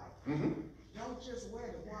white. Mm-hmm. Don't just wear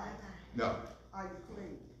the white. No. Are you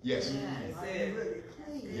clean? Yes. Are you really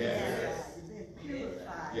clean? Yes. You've been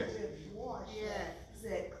purified. Yes. You've been washed. Yes. It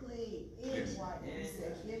said clean in Yes. white. It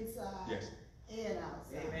said inside Yes. and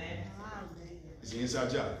outside. Amen. Amen. It's the inside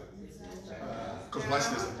job. Because watch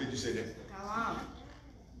this. I think you said that. Go on.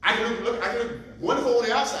 I can look wonderful on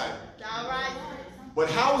the outside. All right. But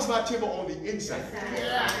how is my temple on the inside?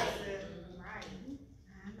 Yeah.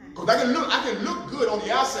 Because I can look good on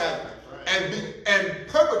the outside and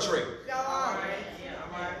perpetrate. Go on.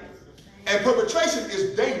 And perpetration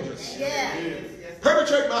is dangerous. Yeah.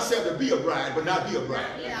 Perpetrate myself to be a bride, but not be a bride.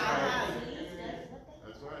 Yeah. All right.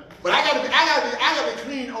 That's right. But I gotta be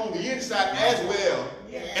clean on the inside as well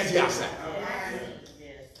as the outside.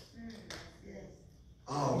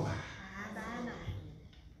 Oh my.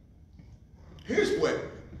 Here's what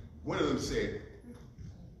one of them said.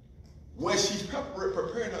 When she's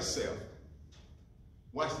preparing herself,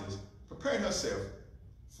 watch this, preparing herself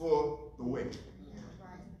for the wedding.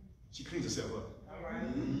 She cleans herself up.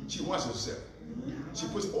 She washes herself. She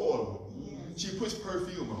puts oil on. She puts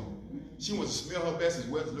perfume on. She wants to smell her best as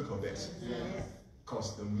well as look her best.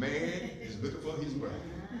 Because the man is looking for his bride.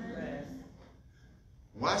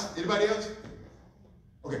 Watch, anybody else?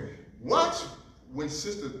 Okay, watch when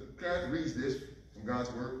Sister Clarence reads this from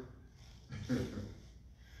God's Word.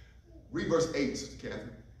 Read verse 8, Sister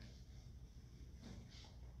Catherine.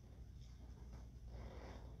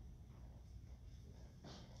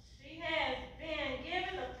 She has been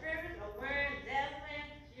given the privilege of wearing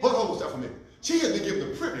dazzling. Hold on, stop for a minute. She has been given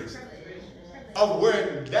the privilege of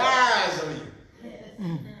wearing dazzling,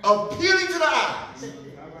 appealing to the eyes.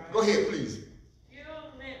 Go ahead, please.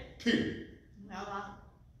 Period.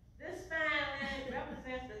 This fine linen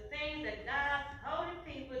represents the things that God's holy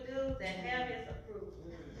people do that have his approval.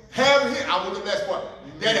 Have his, I want the last part.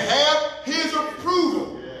 That have his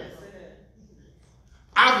approval.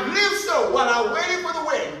 I've lived so while I waited for the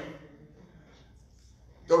wedding.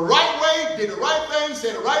 The right way, did the right thing,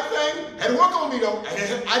 said the right thing. Had to work on me though. I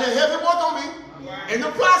didn't have him work on me. In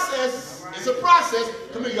the process, it's a process.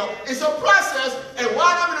 Come here, y'all. It's a process, and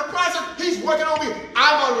while I'm in the process, he's working on me.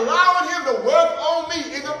 I'm allowing him to work on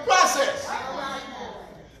me in the process.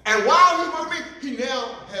 And while he's working me, he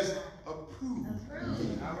now has approved.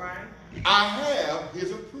 All right. I have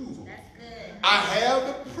his approval. I have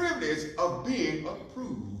the privilege of being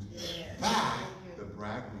approved by the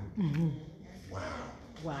bridegroom. Wow.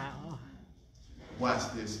 Wow.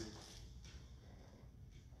 Watch this.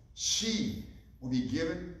 She will be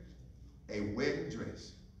given a wedding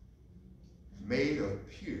dress made of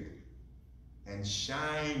pure and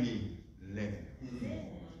shining linen.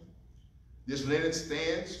 This linen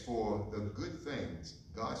stands for the good things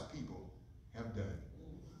God's people have done.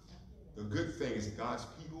 The good things God's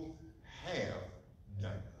people have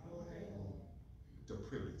done. The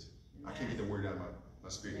privilege. I can't get the word out of my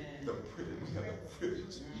spirit. The privilege. We have the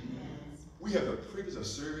privilege. We have the privilege of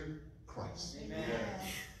serving Christ.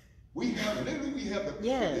 We have literally we have the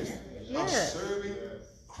privilege of serving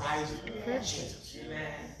Christ Jesus.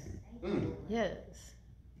 Yes.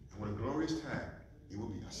 What a glorious time it will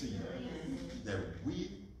be. I see you. That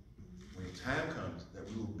we, when the time comes, that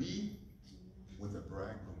we will be with the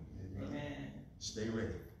bridegroom. Amen. Stay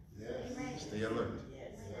ready. Yes. Stay alert.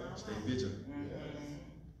 Yes. Stay vigilant.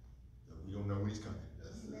 We don't know when he's coming.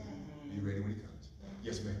 Be ready when he comes.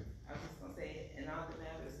 Yes, ma'am. I was just going to say, in all the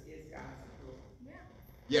matters is God's approval.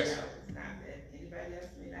 Yes. It's not that anybody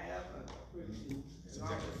else may not have approved you. As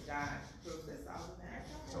long as God approves, that's all that matters.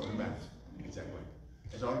 That's all that matters. Exactly.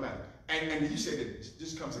 That's all that matters. And you said that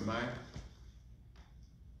this comes to mind.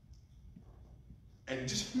 And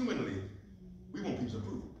just humanly, we want people's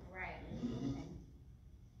approval. Right.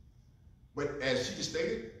 But as she just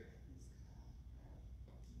stated,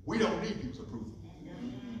 we don't need people's approval.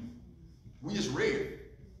 We just read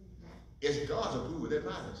it's God's approval that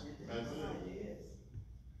matters.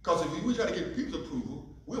 Because if we try to get people's approval,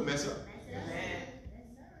 we'll mess up.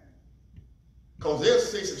 Because they'll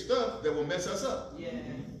say some stuff that will mess us up.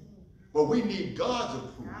 But we need God's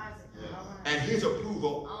approval. And his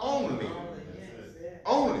approval only.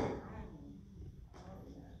 Only.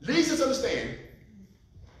 Leads us to understand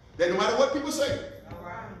that no matter what people say,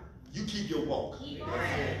 you keep your walk.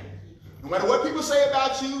 No matter what people say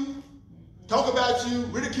about you, talk about you,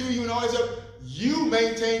 ridicule you, and all that stuff, you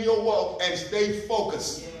maintain your walk and stay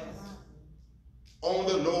focused on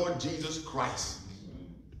the Lord Jesus Christ.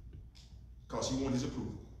 Because you want his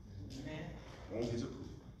approval. Want his approval.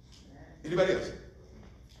 Anybody else?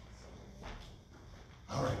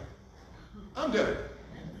 All right. I'm done.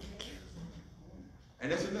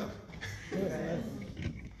 And that's enough.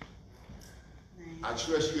 I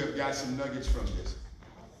trust you have got some nuggets from this.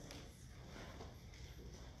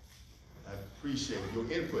 I appreciate your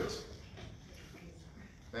inputs.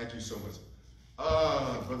 Thank you so much.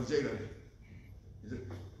 Brother Jalen, is it?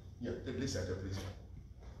 Yeah, take the list out there, please.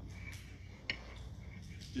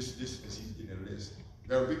 Just as he's getting a list.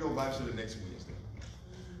 There will be no Bible study next Wednesday.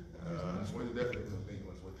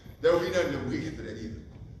 There will be nothing the week after that either.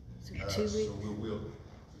 2 weeks. So we'll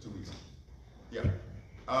 2 weeks. Yeah.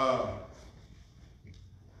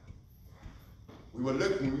 We will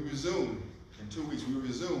look when we resume in 2 weeks. We will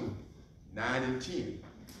resume 9 and 10.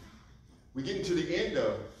 We're getting to the end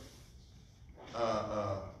of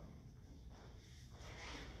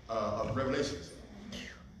Revelations.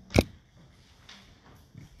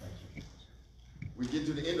 We get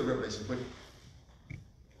to the end of Revelation, but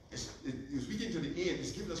as we get to the end,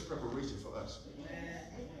 it's giving us preparation for us.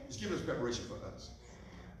 It's giving us preparation for us.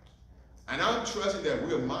 And I'm trusting that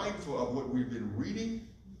we're mindful of what we've been reading,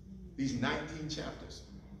 these 19 chapters,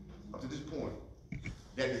 up to this point,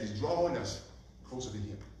 that is drawing us closer to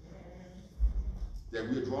him. That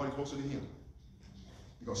we're drawing closer to him.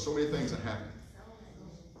 Because so many things are happening.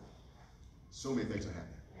 So many things are happening.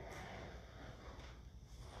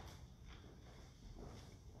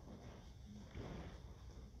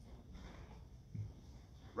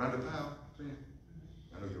 Rhonda Powell, friend.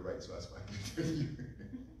 I know you're right, so that's why I can tell you.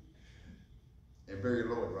 And Barry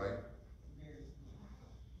Lloyd, right?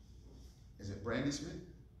 Is it Brandy Smith?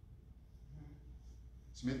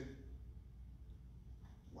 Smith?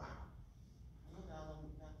 Wow. Look, all of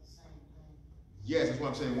them got the same thing. Yes, that's what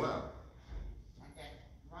I'm saying. Wow. Like that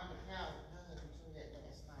Rhonda Powell, her husband told that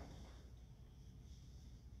last night.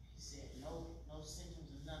 He said no symptoms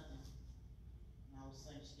or nothing. And all of a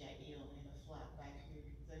sudden she got ill in a flight back here.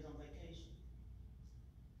 They was on vacation.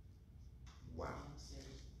 Wow. And he said,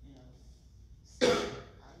 you know, I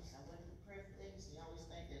went to pray for them. He always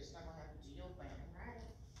think that it's not gonna happen to your family. Right.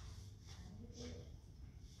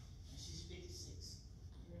 And she's 56.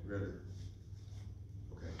 Really?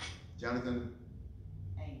 Okay. Jonathan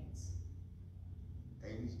Ames.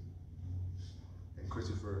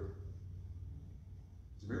 for,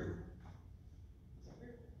 it's a miracle.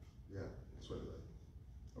 Yeah, that's what it is.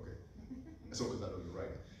 Okay. That's all because I know you're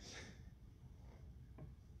right.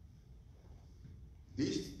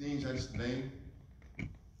 These things I just named,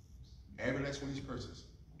 every last one of these persons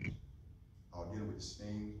are dealing with the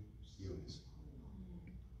same illness.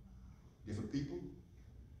 Different people,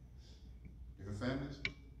 different families.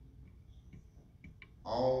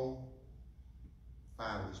 All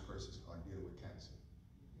 5 of these persons are dealing with cancer.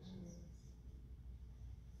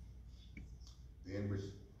 Then with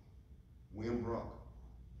William Brock,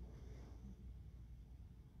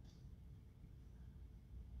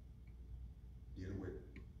 dealing with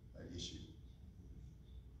an issue.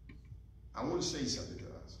 I want to say something to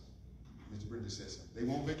us. Mr. Bridger said something. They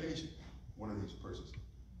were on vacation, one of these persons,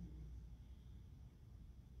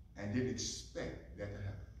 and didn't expect that to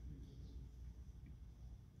happen.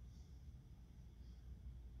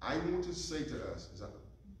 I want to say to us,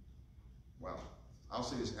 wow, I'll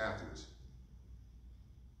say this afterwards.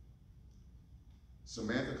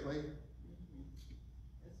 Samantha Clay.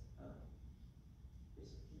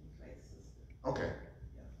 Bishop King Clay's sister. Okay.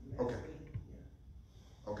 Yeah, Okay.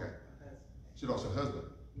 Yeah. Okay. Her husband. She lost her husband.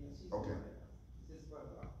 Yeah, she's Okay. his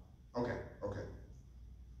brother. Okay. Okay.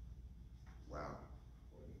 Wow.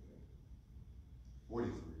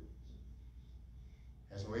 43.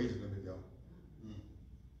 Has no age limit, y'all.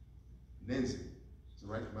 Lindsay. Is it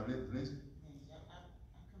right about Lindsay? I can't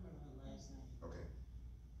remember her last name. Okay.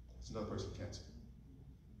 It's another person with cancer.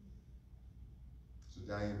 So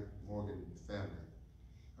Diane Morgan family,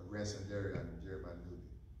 her grandson Jeremiah Newby.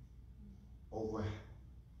 Over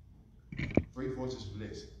 3/4 of the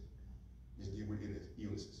list is dealing with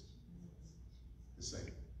illnesses. The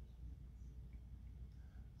same.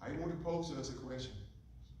 I want to pose to us a question.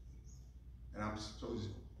 And I'm so just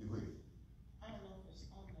you go ahead. I don't know if it's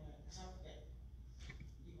on there, because I forget,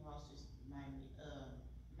 you can also just remind me,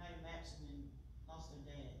 Mary Maxson lost her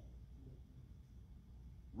dad.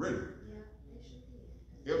 Really? Yeah, they sure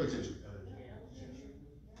did. Elder Gentry.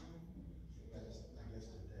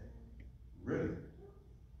 Really?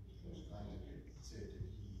 Said that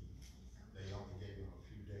they only gave him a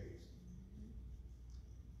few days.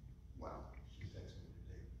 Wow. She texted me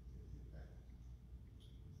today.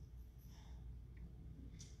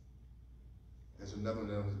 There's another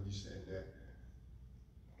one you said that.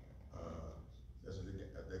 There's a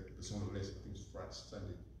person on the list, I think it's Friday,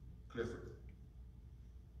 Sunday, Clifford.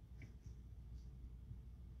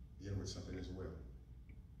 Dealing with something as well.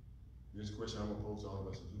 Here's a question I'm going to pose to all of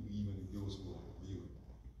us, who even those who are viewing.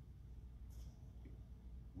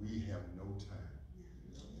 We have no time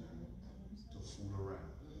to fool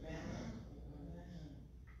around.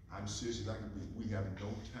 I'm serious as I can be. We have no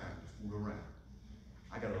time to fool around.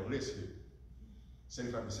 I got a list here.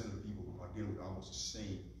 75% of the people are dealing with almost the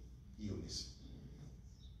same illness.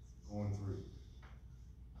 Going through it.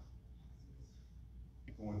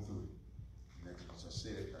 Next, as I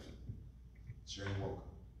said it, Sharon Walker.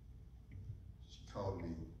 She called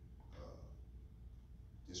me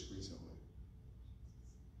just recently.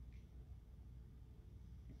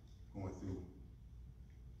 Going through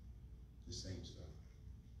the same stuff.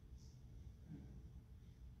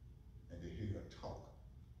 And to hear her talk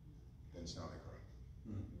doesn't sound like her.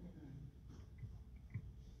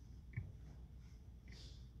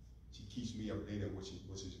 She keeps me updated on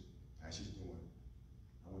how she's doing.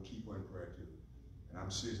 I want to keep her in prayer too. And I'm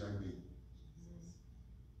serious,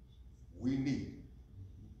 we need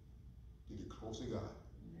to get close to God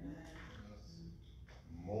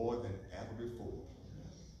more than ever before.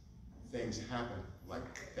 Things happen like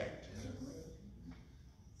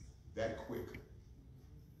that quick.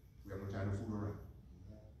 We have no time to fool around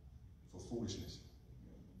for foolishness,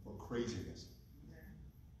 for craziness.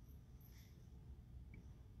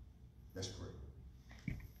 Let's pray.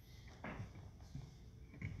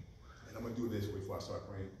 And I'm going to do this before I start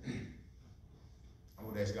praying. I'm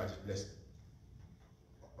going to ask God to bless them.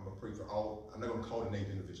 I'm going to pray for all. I'm not going to call the names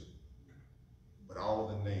individually, but all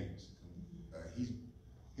the names.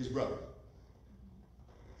 His brother.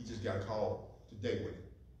 He just got a call today with him.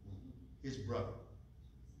 His brother.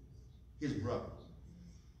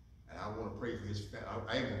 And I want to pray for his family.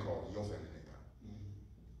 I ain't going to call your family name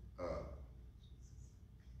out.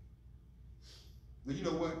 But you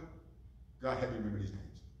know what? God help me remember these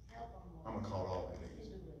names. I'm going to call all the names.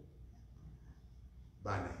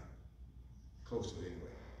 By name. Close to it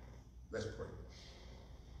anyway. Let's pray.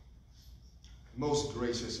 Most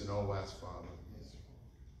gracious and all-wise Father,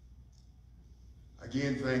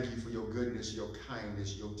 again, thank you for your goodness, your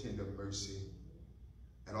kindness, your tender mercy,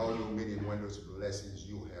 and all your many and wondrous blessings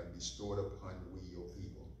you have bestowed upon we, your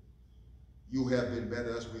people. You have been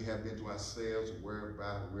better to us, we have been to ourselves,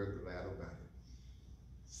 whereby we're glad about it.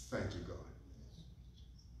 Thank you, God.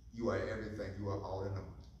 You are everything. You are all in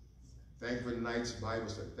all. Thank you for tonight's Bible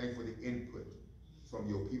study. Thank you for the input from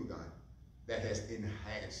your people, God, that has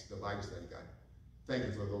enhanced the Bible study, God. Thank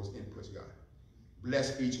you for those inputs, God.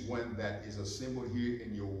 Bless each one that is assembled here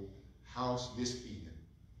in your house this evening.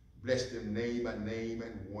 Bless them name by name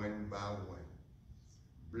and one by one.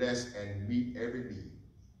 Bless and meet every need.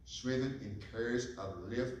 Strengthen, encourage,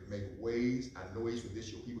 uplift, make ways. I know ways for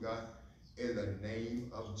this, your people, God, in the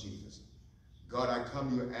name of Jesus. God, I come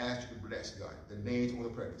to you and ask you to bless, God, the names on the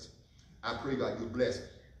presence. I pray, God, you bless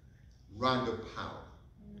Rhonda Powell.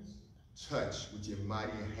 Touch with your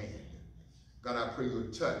mighty hand. God, I pray you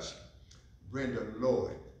touch Brenda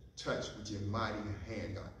Lloyd. Touch with your mighty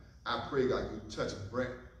hand, God. I pray, God, you touch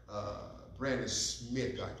Brandon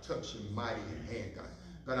Smith, God. Touch your mighty hand, God.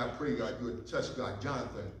 God, I pray, God, you would touch, God,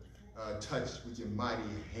 Jonathan. Touch with your mighty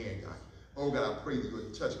hand, God. Oh, God, I pray that you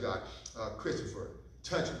would touch, God, Christopher.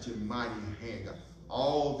 Touch with your mighty hand, God.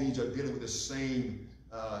 All these are dealing with the same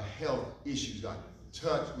health issues, God.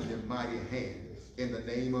 Touch with your mighty hand. In the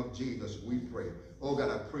name of Jesus, we pray. Oh, God,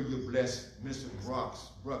 I pray you bless Mr. Brock's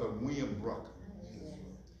brother, William Brock.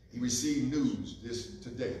 He received news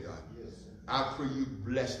today, God. I pray you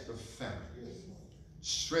bless the family.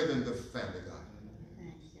 Strengthen the family, God.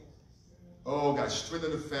 Oh, God,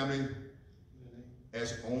 strengthen the family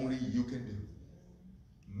as only you can do.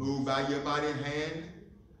 Move by your mighty hand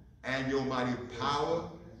and your mighty power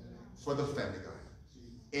for the family, God.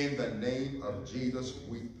 In the name of Jesus,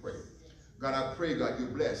 we pray. God, I pray, God, you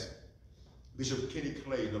bless Bishop Kenny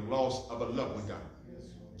Clay, the loss of a loved one, God.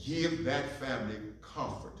 Give that family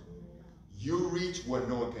comfort. You reach where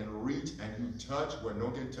no one can reach, and you touch where no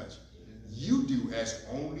one can touch. You do as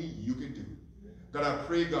only you can do. God, I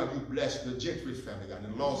pray, God, you bless the Gentry family, God,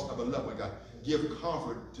 the loss of a loved one, God. Give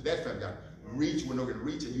comfort to that family, God. Reach where no one can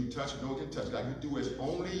reach, and you touch where no one can touch, God. You do as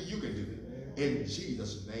only you can do. In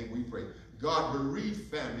Jesus' name we pray. God,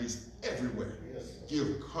 bereaved families everywhere.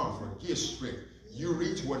 Give comfort, give strength. You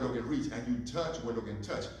reach where no one can reach, and you touch where no one can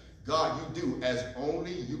touch. God, you do as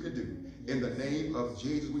only you can do. In the name of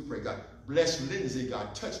Jesus, we pray, God. Bless Lindsay,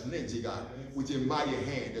 God. Touch Lindsay, God, with your mighty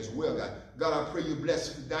hand as well, God. God, I pray you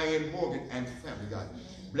bless Diane Morgan and family, God.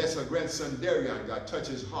 Bless her grandson, Darian, God. Touch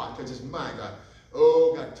his heart, touch his mind, God.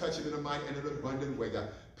 Oh, God, touch him in a mighty and an abundant way, God.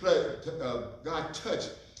 God, touch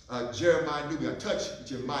Jeremiah Newby, God. Touch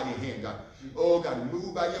with your mighty hand, God. Oh, God,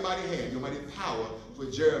 move by your mighty hand, your mighty power for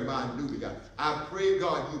Jeremiah Newby, God. I pray,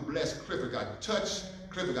 God, you bless Clifford, God. Touch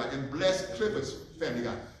Clifford, God, and bless Clifford's family,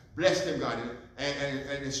 God. Bless them, God,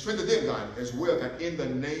 and strengthen them, God, as well, God. In the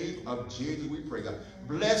name of Jesus, we pray, God.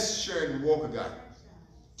 Bless Sharon Walker, God.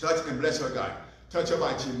 Touch and bless her, God. Touch her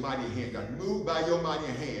by your mighty hand, God. Move by your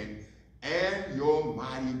mighty hand and your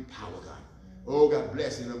mighty power, God. Oh, God,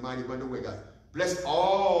 bless in a mighty abundant way, God. Bless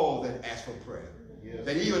all that ask for prayer. Yes.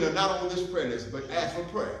 That even are not on this prayer list, but ask for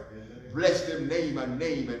prayer. Yes. Bless them name by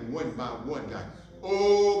name and one by one, God.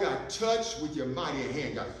 Oh, God, touch with your mighty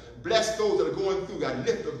hand, God. Bless those that are going through, God.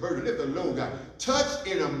 Lift the burden, lift the load, God. Touch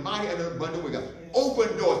in a mighty and abundant way, God.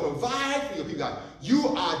 Open doors, provide for your people, God. You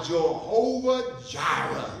are Jehovah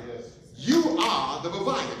Jireh. Yes. You are the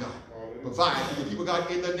provider, God. Provide for your people,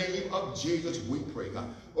 God, in the name of Jesus, we pray,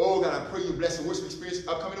 God. Oh, God, I pray you bless the worship experience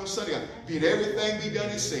upcoming on Sunday, God. Be it everything be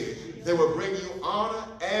done and said, they will bring you honor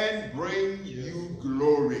and bring you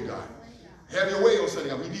glory, God. Have your way on Sunday,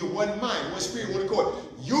 God. We be one mind, one spirit, one accord.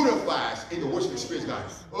 Unify us in the worship experience, God.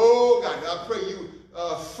 Oh, God, I pray you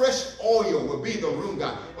fresh oil will be in the room,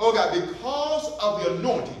 God. Oh, God, because of the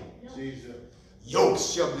anointing, Jesus.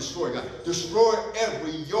 Yokes shall destroy, God. Destroy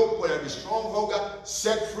every yoke, whatever stronghold, God.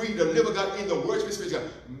 Set free, deliver, God, in the worship experience, God.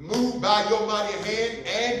 Move by your mighty hand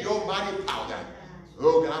and your mighty power, God.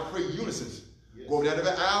 Oh, God, I pray unison. Yes. Go down to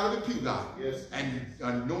the aisle of the pew, God. Yes. And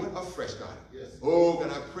anoint afresh, God. Yes. Oh, God,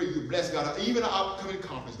 I pray you bless, God, even our upcoming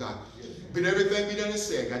conference, God. Yes. Bid everything be done and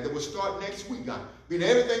said, God, that will start next week, God. Bid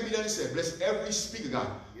everything be done and said. Bless every speaker, God.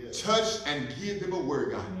 Yes. Touch and give them a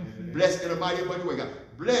word, God. Yes. Bless in a mighty abundant way, God.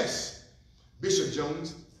 Bless Bishop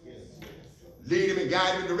Jones. Yes. Lead him and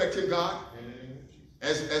guide him and direct him, God.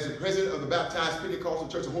 As the president of the Baptized Pentecostal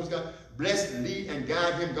Church of Homes, God. Bless, lead, and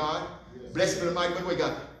guide him, God. Yes. Bless him in a mighty way,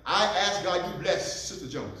 God. I ask, God, you bless Sister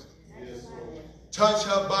Jones. Yes. Touch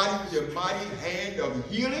her body with your mighty hand of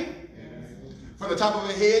healing. Yes. From the top of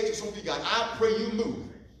her head to some feet, God. I pray you move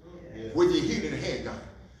with your healing hand, God.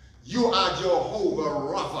 You are Jehovah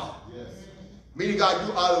Rapha. Yes. Meaning, God,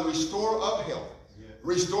 you are the restorer of health. Yes.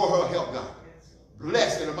 Restore her health, God.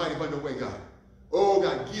 Bless in a mighty abundant way, God. Oh,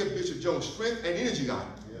 God, give Bishop Jones strength and energy, God.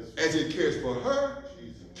 Yes. as he cares for her,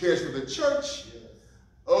 cares for the church.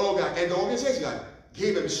 Oh, God, and the organization, God.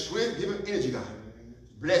 Give him strength, give him energy, God.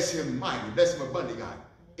 Bless him mightily, bless him abundantly, God,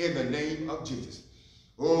 in the name of Jesus.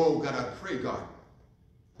 Oh, God, I pray, God,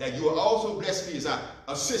 that you will also bless me as I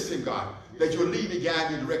assist him, God, that you'll lead me,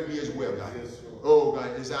 guide me, direct me as well, God. Oh, God,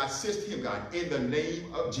 as I assist him, God, in the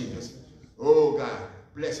name of Jesus. Oh, God,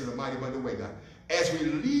 bless him in a mighty abundant way, God. As we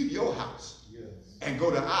leave your house and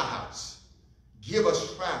go to our house, give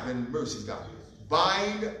us traveling mercies, God.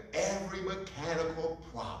 Bind every mechanical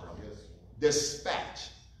problem. Dispatch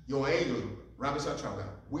your angels round us our travel, God.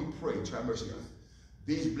 We pray, try mercy, God.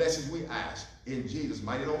 These blessings we ask. In Jesus'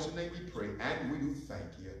 mighty and awesome name we pray, and we do thank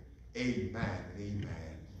you. Amen and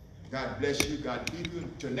amen. God bless you. God keep you.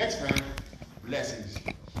 Until next time, blessings.